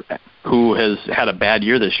Edwards-Helaire, who has had a bad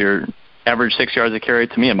year this year, averaged 6 yards a carry.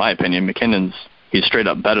 To me, in my opinion, he's straight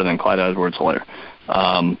up better than Clyde Edwards-Helaire.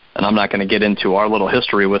 And I'm not going to get into our little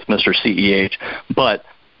history with Mr. CEH, but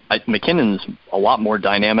McKinnon's a lot more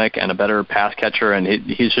dynamic and a better pass catcher, and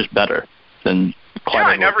he's just better than Clyde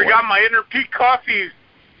Edwards-Helaire. I never got my Inner Peak coffee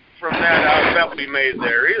from that bet we made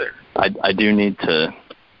there either. I do need to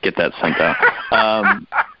get that sent out.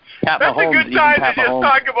 Pat That's Mahomes, a good time to just Mahomes.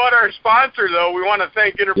 talk about our sponsor, though. We want to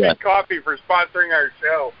thank Inner Peak Coffee for sponsoring our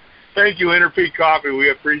show. Thank you, Inner Peak Coffee.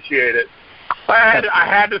 We appreciate it. I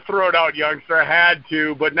had to throw it out, youngster. I had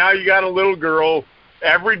to, but now you got a little girl.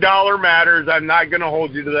 Every dollar matters. I'm not going to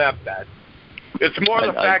hold you to that bet. It's more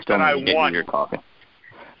the fact that I won. Your coffee.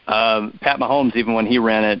 Pat Mahomes, even when he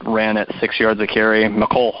ran at 6 yards a carry.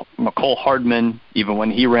 McCole Hardman, even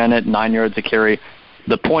when he ran it, 9 yards a carry.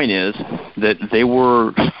 The point is that they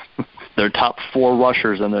were their top 4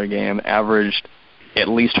 rushers in their game averaged at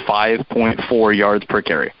least 5.4 yards per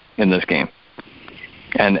carry in this game.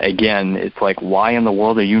 And again, it's like, why in the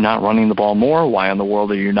world are you not running the ball more? Why in the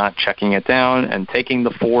world are you not checking it down and taking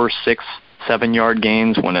the 4, 6, 7 yard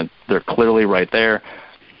gains when they're clearly right there?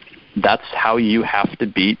 That's how you have to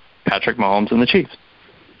beat Patrick Mahomes and the Chiefs.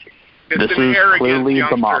 This is clearly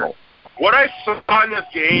the model. What I saw in this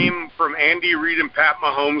game from Andy Reid and Pat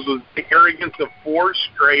Mahomes was the arrogance of 4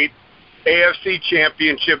 straight AFC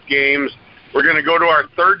championship games. We're going to go to our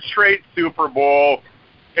 3rd straight Super Bowl.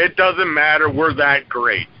 It doesn't matter. We're that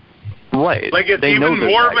great. Right. Like, it's even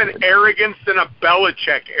more of an arrogance than a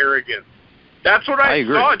Belichick arrogance. That's what I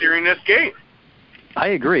saw during this game. I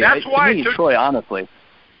agree. That's why I took Troy, honestly.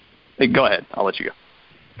 Go ahead. I'll let you go.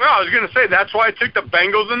 Well, I was going to say, that's why I took the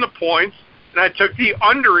Bengals in the points, and I took the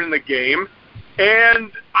under in the game,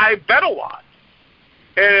 and I bet a lot.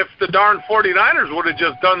 And if the darn 49ers would have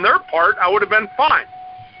just done their part, I would have been fine.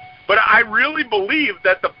 But I really believe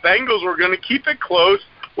that the Bengals were going to keep it close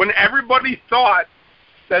when everybody thought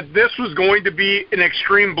that this was going to be an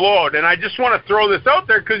extreme blowout. And I just want to throw this out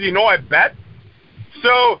there because, I bet.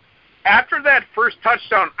 So after that first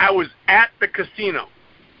touchdown, I was at the casino.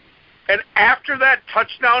 And after that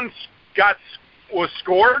touchdown was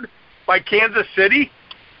scored by Kansas City,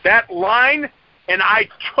 that line, and I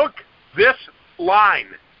took this line.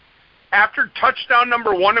 After touchdown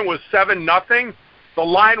number 1, it was 7-0. The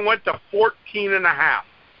line went to 14.5.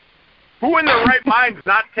 Who in their right mind is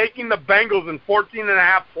not taking the Bengals in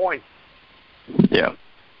 14.5 points? Yeah.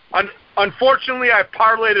 Unfortunately, I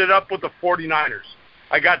parlayed it up with the 49ers.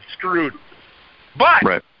 I got screwed. But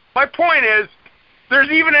my point is, there's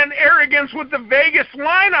even an arrogance with the Vegas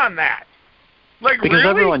line on that. Like, because really?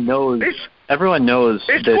 everyone knows they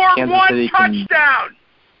that scored Kansas one City touchdown.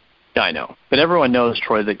 I know. But everyone knows,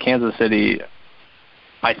 Troy, that Kansas City,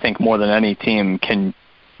 I think more than any team, can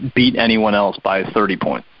beat anyone else by 30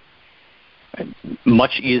 points.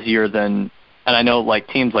 Much easier than, and I know like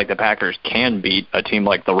teams like the Packers can beat a team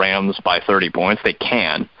like the Rams by 30 points. They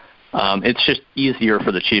can. It's just easier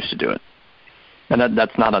for the Chiefs to do it. And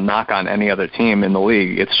that's not a knock on any other team in the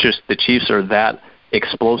league. It's just the Chiefs are that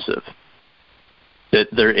explosive that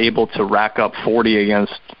they're able to rack up 40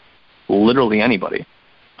 against literally anybody.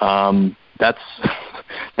 That's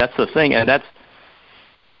the thing, and that's,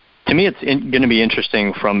 to me, it's going to be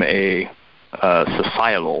interesting from a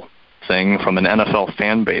societal thing, from an NFL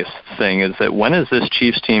fan base thing, is that when is this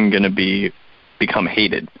Chiefs team going to become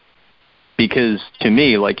hated? Because to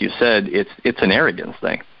me, like you said, it's an arrogance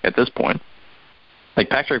thing at this point. Like,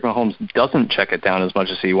 Patrick Mahomes doesn't check it down as much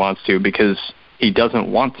as he wants to because he doesn't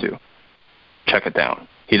want to check it down.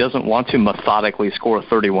 He doesn't want to methodically score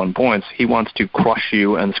 31 points. He wants to crush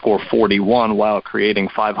you and score 41 while creating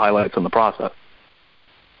 5 highlights in the process.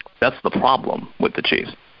 That's the problem with the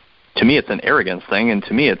Chiefs. to me, it's an arrogance thing, and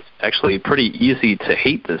to me, it's actually pretty easy to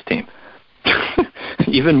hate this team.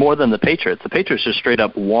 Even more than the Patriots. The Patriots just straight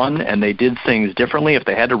up won, and they did things differently. If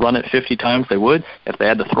they had to run it 50 times, they would. If they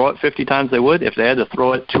had to throw it 50 times, they would. If they had to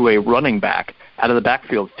throw it to a running back out of the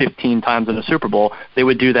backfield 15 times in a Super Bowl, they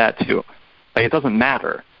would do that too. Like, it doesn't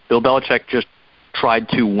matter. Bill Belichick just tried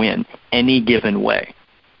to win any given way.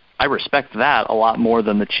 I respect that a lot more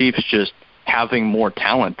than the Chiefs just having more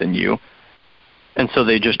talent than you. And so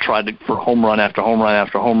they just tried for home run after home run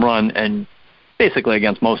after home run, and basically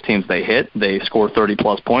against most teams they hit, they score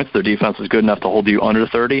 30-plus points, their defense is good enough to hold you under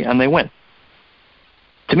 30, and they win.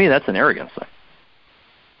 To me, that's an arrogance thing.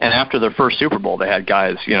 And after their first Super Bowl, they had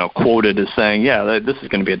guys, quoted as saying, yeah, this is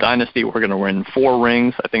going to be a dynasty, we're going to win 4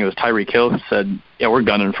 rings. I think it was Tyreek Hill who said, yeah, we're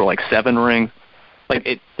gunning for like 7 rings.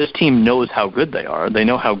 This team knows how good they are. They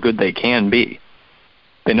know how good they can be.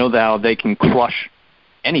 They know how they can crush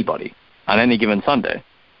anybody on any given Sunday.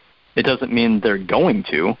 It doesn't mean they're going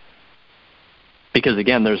to, because,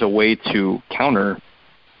 again, there's a way to counter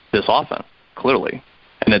this offense, clearly,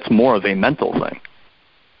 and it's more of a mental thing.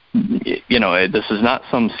 This is not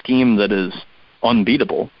some scheme that is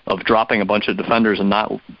unbeatable of dropping a bunch of defenders and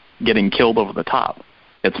not getting killed over the top.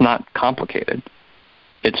 It's not complicated.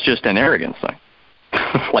 It's just an arrogance thing,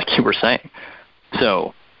 like you were saying.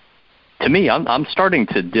 So, to me, I'm starting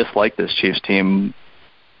to dislike this Chiefs team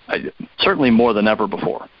certainly more than ever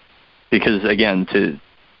before. Because, again, to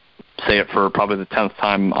say it for probably the 10th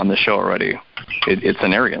time on the show already, it's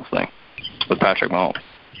an arrogance thing with Patrick Mahomes.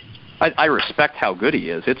 I respect how good he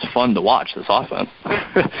is. It's fun to watch this offense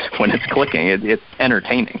when it's clicking. It's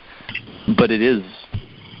entertaining. But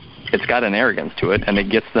it's got an arrogance to it, and it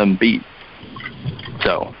gets them beat.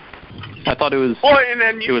 So I thought it was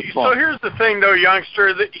it was fun. So here's the thing, though,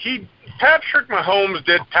 youngster, that Patrick Mahomes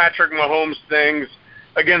did Patrick Mahomes things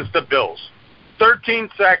against the Bills. 13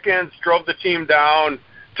 seconds, drove the team down,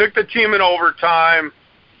 took the team in overtime.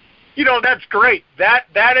 That's great.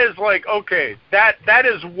 That is like, okay, that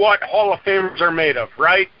is what Hall of Famers are made of,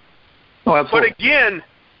 right? Oh, absolutely. But again,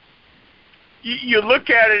 you look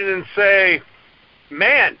at it and say,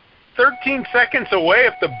 man, 13 seconds away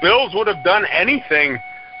if the Bills would have done anything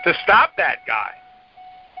to stop that guy.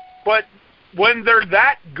 But when they're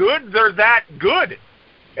that good, they're that good.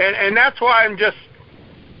 And that's why I'm just,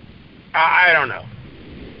 I don't know.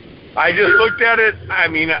 I just looked at it. I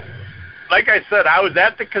mean, like I said, I was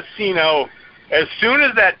at the casino. As soon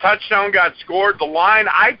as that touchdown got scored, the line,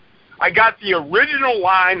 I got the original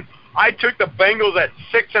line. I took the Bengals at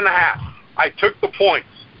 6.5. I took the points,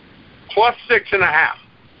 plus 6.5.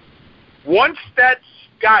 Once that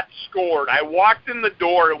got scored, I walked in the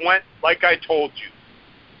door. It went like I told you.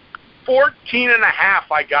 14.5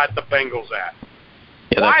 I got the Bengals at.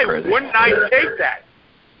 Yeah, why crazy. Wouldn't I take that?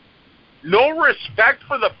 No respect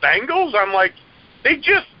for the Bengals? I'm like, they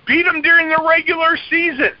just beat them during the regular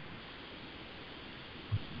season.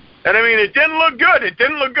 And, I mean, it didn't look good. It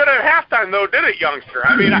didn't look good at halftime, though, did it, youngster?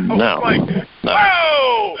 I mean, I was like,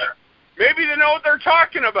 whoa, maybe they know what they're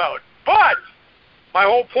talking about. But my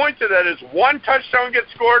whole point to that is one touchdown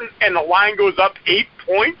gets scored and the line goes up 8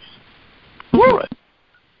 points. Right.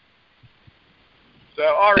 So,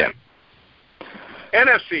 all right. Yeah.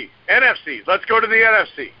 NFC. Let's go to the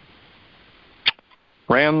NFC.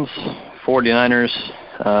 Rams, 49ers.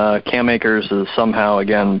 Cam Akers is somehow,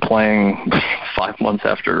 again, playing 5 months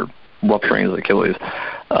after rupturing his Achilles.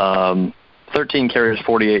 13 carries,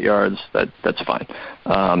 48 yards. That's fine.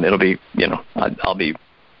 It'll be, it'll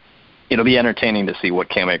be entertaining to see what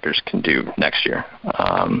Cam Akers can do next year.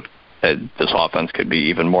 This offense could be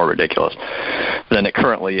even more ridiculous than it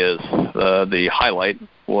currently is. The highlight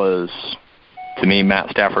was, to me, Matt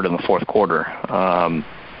Stafford in the fourth quarter.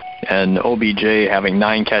 And OBJ having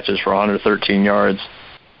 9 catches for 113 yards.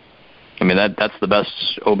 I mean, that's the best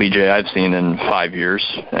OBJ I've seen in 5 years.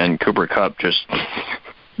 And Cooper Kupp just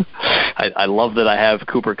I love that I have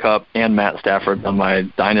Cooper Kupp and Matt Stafford on my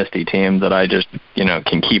dynasty team that I just,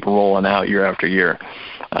 can keep rolling out year after year.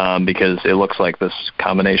 Because it looks like this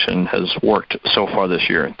combination has worked so far this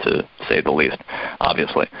year, to say the least,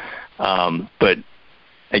 obviously. But,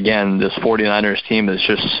 again, this 49ers team is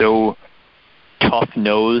just so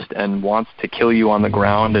tough-nosed and wants to kill you on the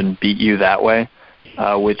ground and beat you that way,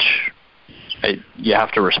 which you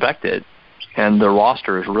have to respect it. And the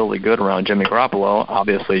roster is really good around Jimmy Garoppolo.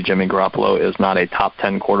 Obviously, Jimmy Garoppolo is not a top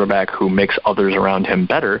 10 quarterback who makes others around him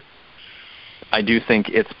better. I do think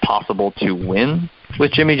it's possible to win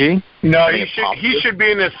with Jimmy G. No, he should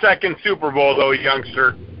be in his second Super Bowl, though,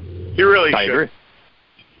 youngster. He really should.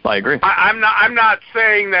 I agree. I'm not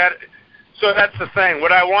saying that. So that's the thing.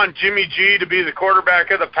 Would I want Jimmy G to be the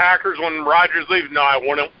quarterback of the Packers when Rodgers leaves? No, I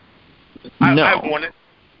wouldn't. No. I won it.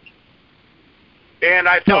 And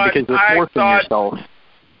I No, thought, because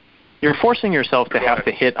you're forcing yourself to have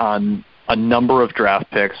to hit on a number of draft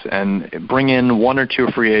picks and bring in one or two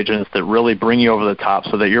free agents that really bring you over the top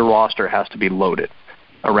so that your roster has to be loaded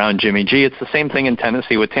around Jimmy G. It's the same thing in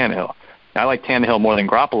Tennessee with Tannehill. I like Tannehill more than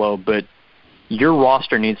Garoppolo, but your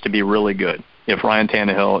roster needs to be really good if Ryan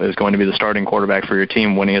Tannehill is going to be the starting quarterback for your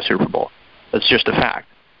team winning a Super Bowl. That's just a fact.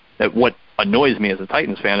 That what annoys me as a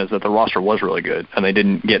Titans fan is that the roster was really good and they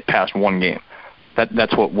didn't get past one game.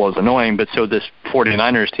 That's what was annoying. But so this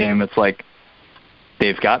 49ers team, it's like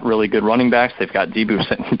they've got really good running backs. They've got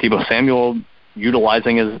Deebo Samuel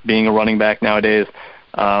utilizing as being a running back nowadays.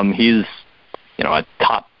 He's a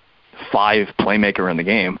top 5 playmaker in the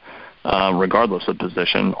game, regardless of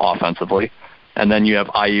position offensively. And then you have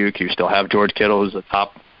Ayuk. You still have George Kittle, who's a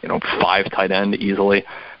top 5 tight end easily.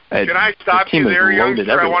 Can I stop you there,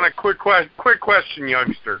 youngster? I want a quick question,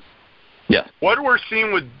 youngster. Yes. What we're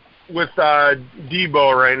seeing with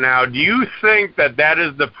Deebo right now, do you think that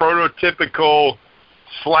is the prototypical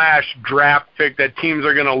 / draft pick that teams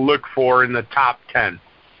are going to look for in the top 10?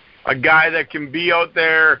 A guy that can be out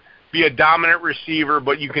there, be a dominant receiver,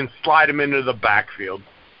 but you can slide him into the backfield.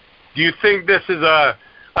 Do you think this is a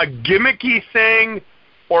gimmicky thing,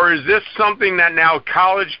 or is this something that now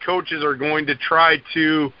college coaches are going to try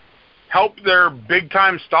to help their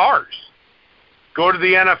big-time stars go to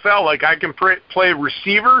the NFL? Like, I can play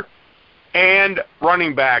receiver and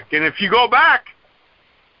running back. And if you go back,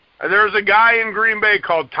 there's a guy in Green Bay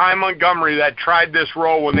called Ty Montgomery that tried this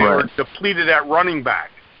role when they were depleted at running back.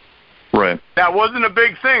 Right. That wasn't a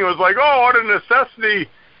big thing. It was like, oh, what a necessity.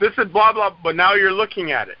 This is blah, blah, but now you're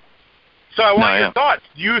looking at it. So I want your thoughts.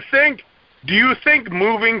 Do you think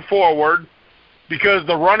moving forward, because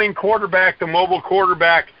the running quarterback, the mobile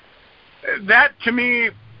quarterback, that to me,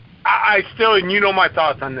 I still, and you know my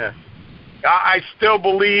thoughts on this, I still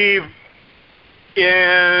believe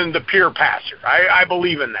in the pure passer. I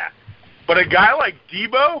believe in that. But a guy like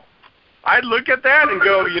Deebo, I'd look at that and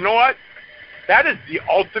go, you know what? That is the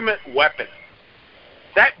ultimate weapon.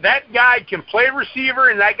 That guy can play receiver,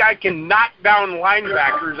 and that guy can knock down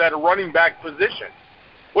linebackers at a running back position.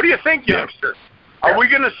 What do you think, youngster? Are we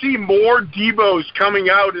going to see more Deebos coming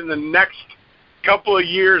out in the next couple of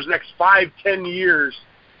years, next 5-10 years,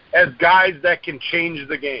 as guys that can change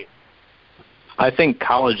the game? I think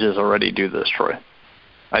colleges already do this, Troy.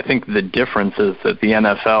 I think the difference is that the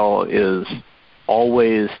NFL is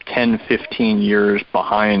always 10, 15 years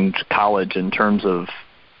behind college in terms of,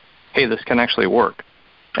 hey, this can actually work.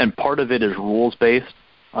 And part of it is rules-based,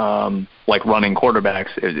 like running quarterbacks.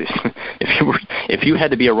 If you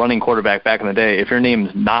had to be a running quarterback back in the day, if your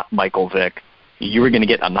name's not Michael Vick, you were going to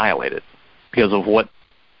get annihilated because of what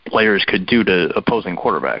players could do to opposing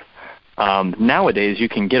quarterbacks. Nowadays, you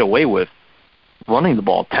can get away with running the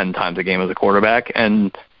ball 10 times a game as a quarterback,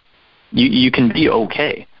 and you can be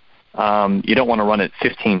okay. You don't want to run it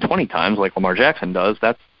 15, 20 times like Lamar Jackson does.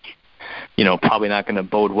 That's probably not going to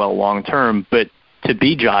bode well long term. But to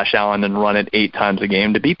be Josh Allen and run it 8 times a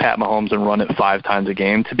game, to be Pat Mahomes and run it 5 times a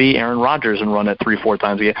game, to be Aaron Rodgers and run it 3-4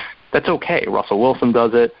 times a game, that's okay. Russell Wilson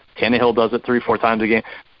does it. Tannehill does it 3-4 times a game.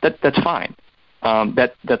 That's fine.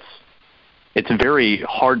 It's very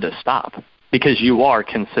hard to stop because you are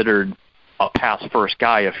considered a pass-first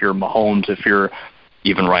guy if you're Mahomes, if you're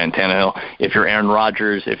even Ryan Tannehill, if you're Aaron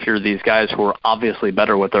Rodgers, if you're these guys who are obviously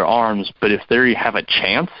better with their arms, but if they have a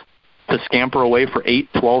chance to scamper away for 8,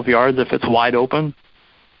 12 yards if it's wide open,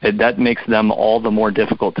 that makes them all the more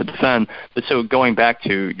difficult to defend. But so going back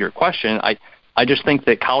to your question, I just think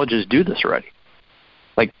that colleges do this already.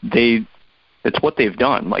 Like it's what they've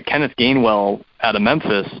done. Like Kenneth Gainwell out of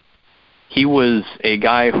Memphis, he was a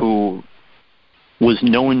guy who was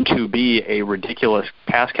known to be a ridiculous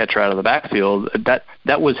pass catcher out of the backfield.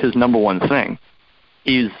 That was his number one thing.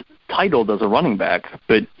 He's titled as a running back,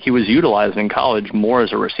 but he was utilized in college more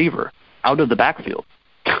as a receiver out of the backfield.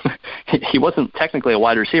 He wasn't technically a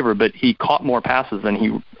wide receiver, but he caught more passes than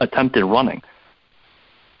he attempted running.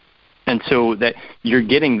 And so that you're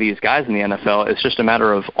getting these guys in the NFL, it's just a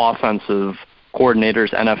matter of offensive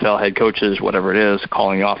coordinators, NFL head coaches, whatever it is,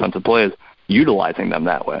 calling offensive plays, utilizing them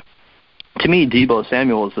that way. To me, Deebo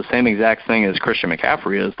Samuel is the same exact thing as Christian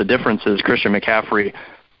McCaffrey is. The difference is Christian McCaffrey,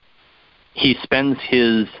 he spends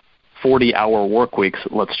his 40-hour work weeks,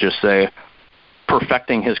 let's just say,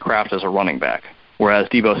 perfecting his craft as a running back, whereas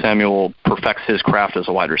Deebo Samuel perfects his craft as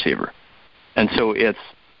a wide receiver. And so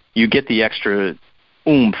you get the extra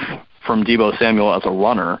oomph from Deebo Samuel as a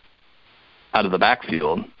runner out of the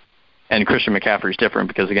backfield. And Christian McCaffrey is different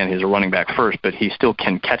because, again, he's a running back first, but he still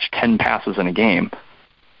can catch 10 passes in a game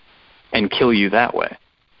and kill you that way.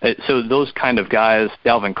 So those kind of guys,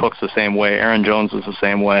 Dalvin Cook's the same way, Aaron Jones is the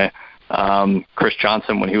same way, Chris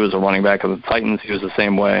Johnson, when he was a running back of the Titans, he was the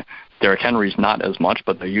same way. Derrick Henry's not as much,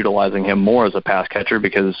 but they're utilizing him more as a pass catcher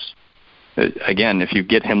because, again, if you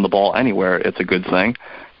get him the ball anywhere, it's a good thing.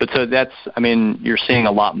 But so that's, I mean, you're seeing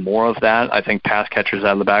a lot more of that. I think pass catchers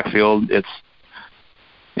out of the backfield,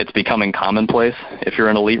 it's becoming commonplace. If you're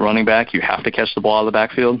an elite running back, you have to catch the ball out of the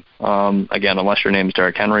backfield. Again, unless your name's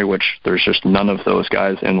Derrick Henry, which there's just none of those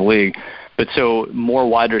guys in the league. But so more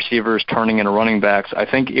wide receivers turning into running backs. I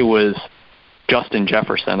think it was Justin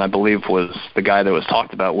Jefferson, I believe, was the guy that was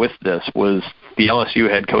talked about with this, was the LSU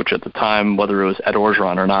head coach at the time, whether it was Ed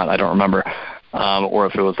Orgeron or not, I don't remember, or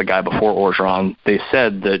if it was the guy before Orgeron. They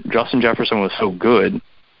said that Justin Jefferson was so good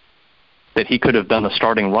that he could have been the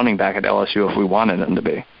starting running back at LSU if we wanted him to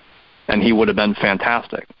be, and he would have been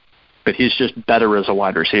fantastic. But he's just better as a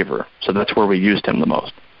wide receiver, so that's where we used him the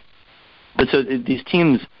most. But so these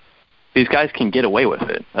teams, these guys can get away with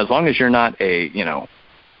it as long as you're not a,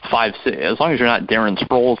 5'6", as long as you're not Darren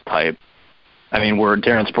Sproles type. I mean, where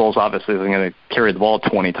Darren Sproles obviously isn't going to carry the ball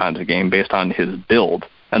 20 times a game based on his build.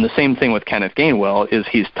 And the same thing with Kenneth Gainwell is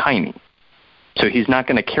he's tiny. So he's not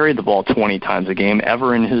going to carry the ball 20 times a game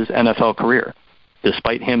ever in his NFL career,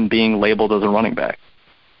 despite him being labeled as a running back.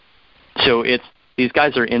 So these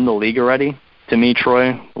guys are in the league already. To me,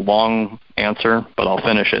 Troy, long answer, but I'll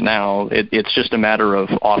finish it now. It's just a matter of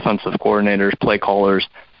offensive coordinators, play callers,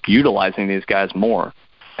 utilizing these guys more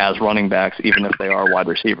as running backs, even if they are wide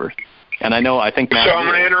receivers. And I think Matt, so I'm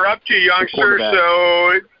going to interrupt you, youngster.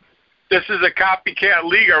 So this is a copycat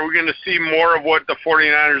league. Are we going to see more of what the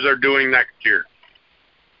 49ers are doing next year?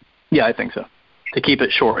 Yeah, I think so. To keep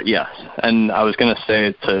it short, yes. And I was going to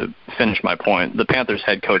say, to finish my point, the Panthers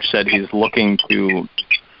head coach said he's looking to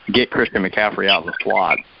get Christian McCaffrey out of the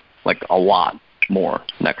slot like a lot more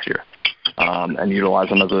next year and utilize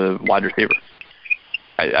him as a wide receiver.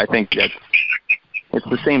 I think that it's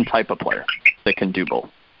the same type of player that can do both.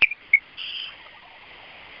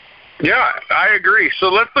 Yeah, I agree. So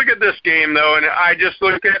let's look at this game, though, and I just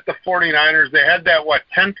looked at the 49ers. They had that,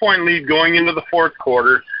 10-point lead going into the fourth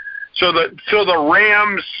quarter. So the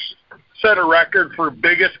Rams set a record for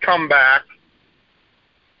biggest comeback.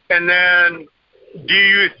 And then do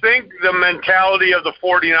you think the mentality of the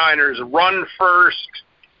 49ers, run first,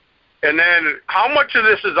 and then how much of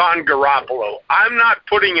this is on Garoppolo? I'm not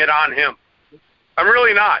putting it on him. I'm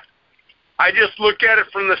really not. I just look at it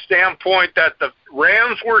from the standpoint that the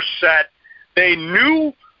Rams were set. They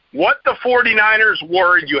knew what the 49ers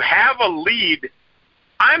were. You have a lead.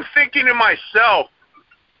 I'm thinking to myself,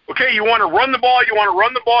 okay, you want to run the ball, you want to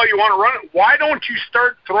run the ball, you want to run it. Why don't you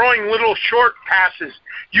start throwing little short passes?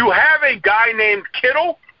 You have a guy named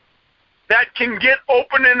Kittle that can get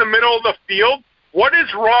open in the middle of the field. What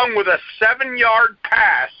is wrong with a 7-yard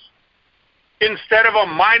pass instead of a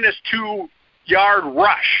 -2-yard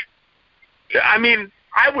rush? I mean,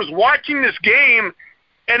 I was watching this game,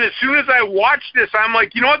 and as soon as I watched this, I'm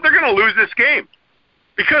like, you know what, they're going to lose this game.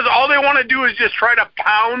 Because all they want to do is just try to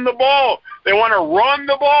pound the ball. They want to run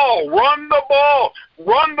the ball, run the ball,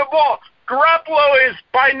 run the ball. Garoppolo is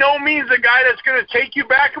by no means a guy that's going to take you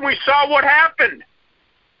back, and we saw what happened.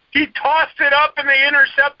 He tossed it up, and they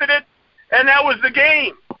intercepted it, and that was the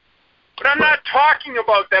game. But I'm not talking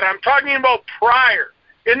about that. I'm talking about prior,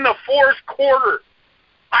 in the fourth quarter.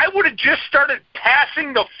 I would have just started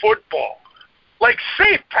passing the football, like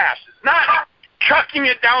safe passes, not chucking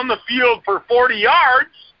it down the field for 40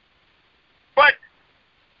 yards. But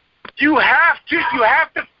you have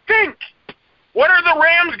to think. What are the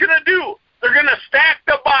Rams going to do? They're going to stack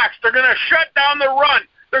the box. They're going to shut down the run.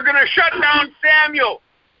 They're going to shut down Samuel.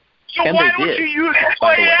 So and why don't you use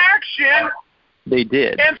play action? They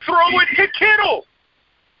did. And throw it to Kittle.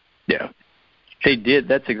 Yeah. They did.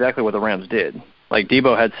 That's exactly what the Rams did. Like,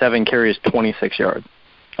 Debo had 7 carries, 26 yards.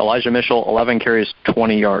 Elijah Mitchell, 11 carries,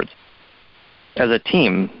 20 yards. As a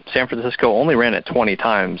team, San Francisco only ran it 20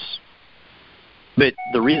 times. But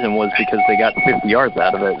the reason was because they got 50 yards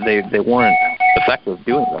out of it. They weren't effective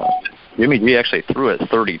doing that. Jimmy G actually threw it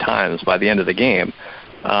 30 times by the end of the game,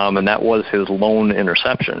 and that was his lone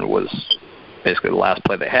interception, was basically the last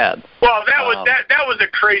play they had. Well, that was a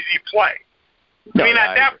crazy play. No, I mean,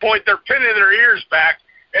 at that point, they're pinning their ears back,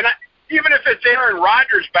 and even if it's Aaron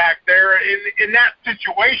Rodgers back there in that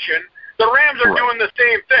situation, the Rams are doing the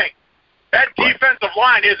same thing. That defensive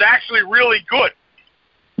line is actually really good.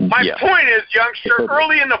 My point is, youngster,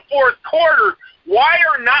 early in the fourth quarter, why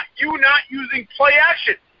are you not using play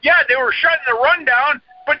action? Yeah, they were shutting the run down,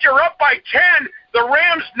 but you're up by 10. The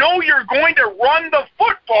Rams know you're going to run the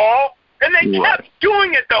football, And they kept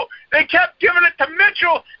doing it, though. They kept giving it to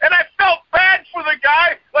Mitchell, and I felt bad for the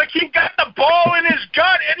guy. Like, he got the ball in his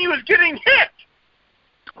gut, and he was getting hit.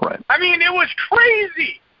 Right. I mean, it was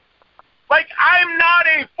crazy. Like, I'm not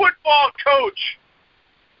a football coach,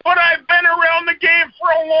 but I've been around the game for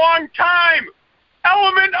a long time.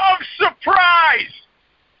 Element of surprise.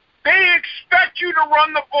 They expect you to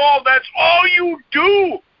run the ball. That's all you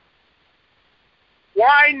do.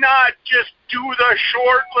 Why not just do the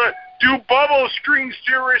short, do bubble screens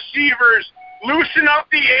to receivers, loosen up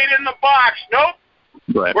the 8 in the box? Nope.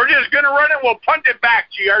 Right. We're just going to run it. We'll punt it back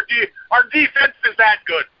to you. Our defense is that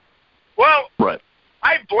good. Well,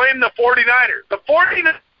 I blame the 49ers. The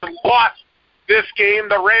 49ers lost this game.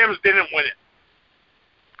 The Rams didn't win it.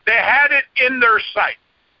 They had it in their sight.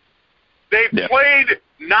 They played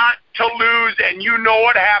not to lose, and you know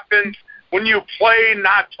what happens when you play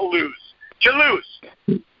not to lose. You lose.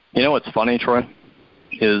 You know what's funny, Troy,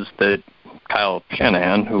 is that Kyle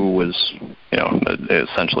Shanahan, who was,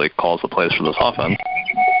 essentially calls the plays for this offense,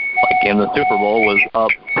 like in the Super Bowl, was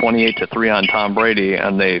up 28-3 on Tom Brady,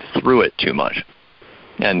 and they threw it too much,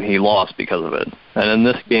 and he lost because of it. And in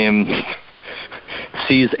this game,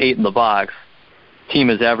 sees 8 in the box, team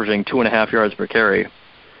is averaging 2.5 yards per carry,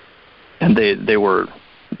 and they weren't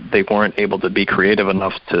able to be creative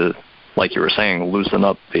enough to, like you were saying, loosen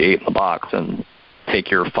up the 8 in the box and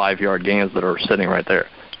take your 5-yard gains that are sitting right there.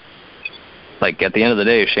 Like, at the end of the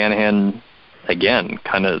day, Shanahan, again,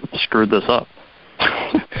 kind of screwed this up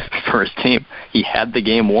for his team. He had the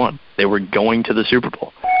game won. They were going to the Super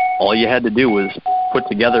Bowl. All you had to do was put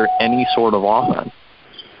together any sort of offense.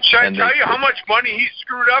 Should I tell you how much money he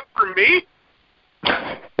screwed up for me?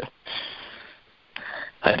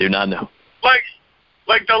 I do not know.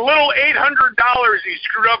 Like the little $800 he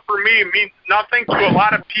screwed up for me means nothing to a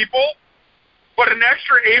lot of people, but an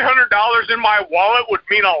extra $800 in my wallet would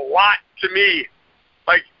mean a lot to me.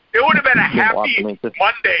 Like, it would have been a happy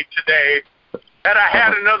Monday today had I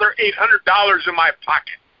had another $800 in my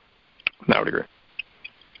pocket. I would agree.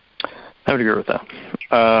 I would agree with that.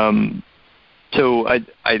 So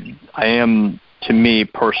I am, to me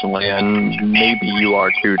personally, and maybe you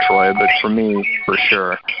are too, Troy, but for me, for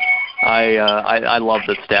sure, I love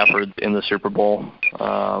that Stafford's in the Super Bowl,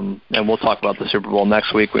 and we'll talk about the Super Bowl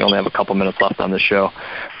next week. We only have a couple minutes left on this show,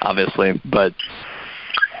 obviously, but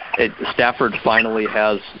Stafford finally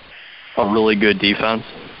has a really good defense.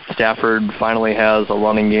 Stafford finally has a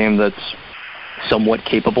running game that's somewhat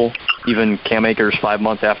capable. Even Cam Akers, 5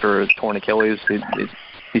 months after his torn Achilles,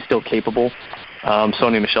 he's still capable.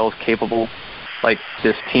 Sony Michel's capable. Like,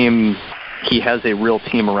 this team, he has a real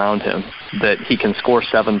team around him that he can score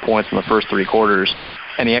 7 points in the first 3 quarters,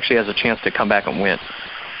 and he actually has a chance to come back and win.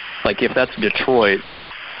 Like, if that's Detroit,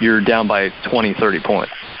 you're down by 20, 30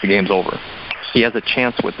 points. The game's over. He has a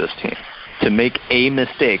chance with this team to make a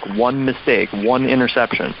mistake, one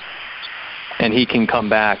interception, and he can come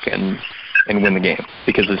back and win the game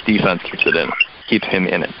because his defense keeps him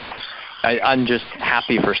in it. I'm just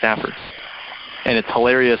happy for Stafford. And it's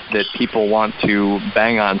hilarious that people want to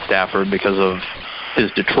bang on Stafford because of his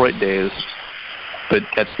Detroit days. But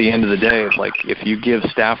at the end of the day, like, if you give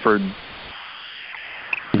Stafford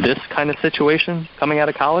this kind of situation coming out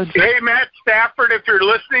of college. Hey, Matt Stafford, if you're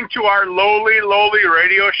listening to our lowly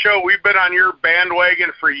radio show, we've been on your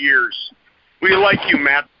bandwagon for years. We like you,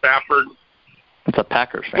 Matt Stafford. It's a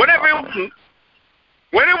Packers fan. When have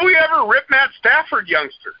we ever ripped Matt Stafford,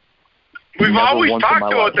 youngster? We've always talked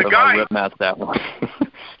about the guy. Matt Stafford.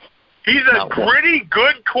 He's a pretty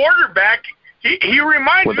good quarterback. He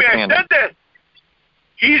reminds me, I said this,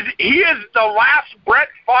 he is the last Brett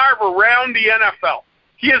Favre around the NFL.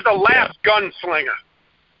 He is the last gunslinger.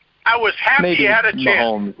 I was happy Maybe he had a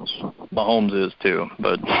chance. Mahomes is too,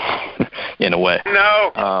 but in a way.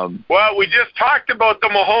 No. Well, we just talked about the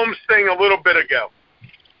Mahomes thing a little bit ago.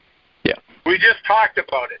 Yeah. We just talked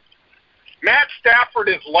about it. Matt Stafford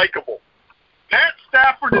is likable. Matt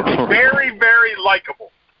Stafford is very, very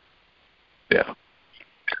likable. Yeah.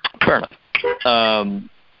 Fair enough.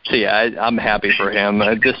 So, yeah, I'm happy for him.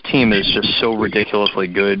 This team is just so ridiculously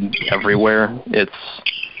good everywhere.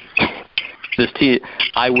 This team,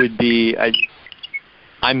 I'm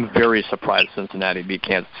very surprised Cincinnati beat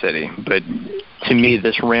Kansas City. But to me,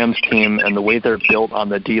 this Rams team and the way they're built on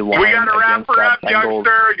the D-line. We got to wrap her up,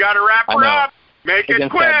 youngster. We got to wrap her up. Make it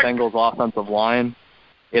quick. Against that Bengals offensive line,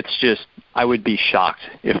 it's just, I would be shocked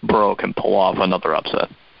if Burrow can pull off another upset,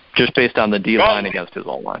 just based on the D-line against his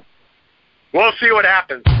O-line. We'll see what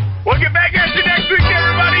happens. We'll get back at you next week,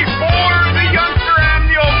 everybody. For the youngster and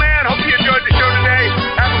the old man, hope you enjoyed the show today.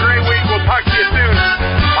 Have a great week. We'll talk to you soon.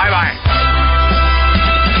 Bye-bye.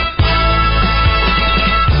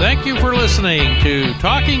 Thank Thank you for listening to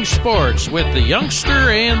Talking Sports with the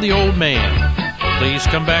Youngster and the Old Man. Please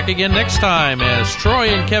come back again next time as Troy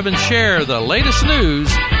and Kevin share the latest news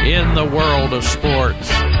in the world of sports.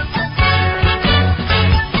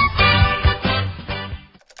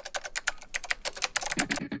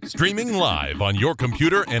 Streaming live on your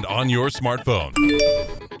computer and on your smartphone.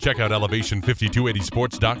 Check out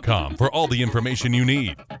Elevation5280sports.com for all the information you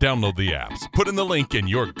need. Download the apps, put in the link, and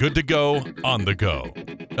you're good to go on the go.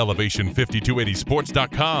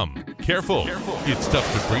 Elevation5280sports.com. Careful. It's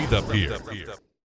tough to breathe up here.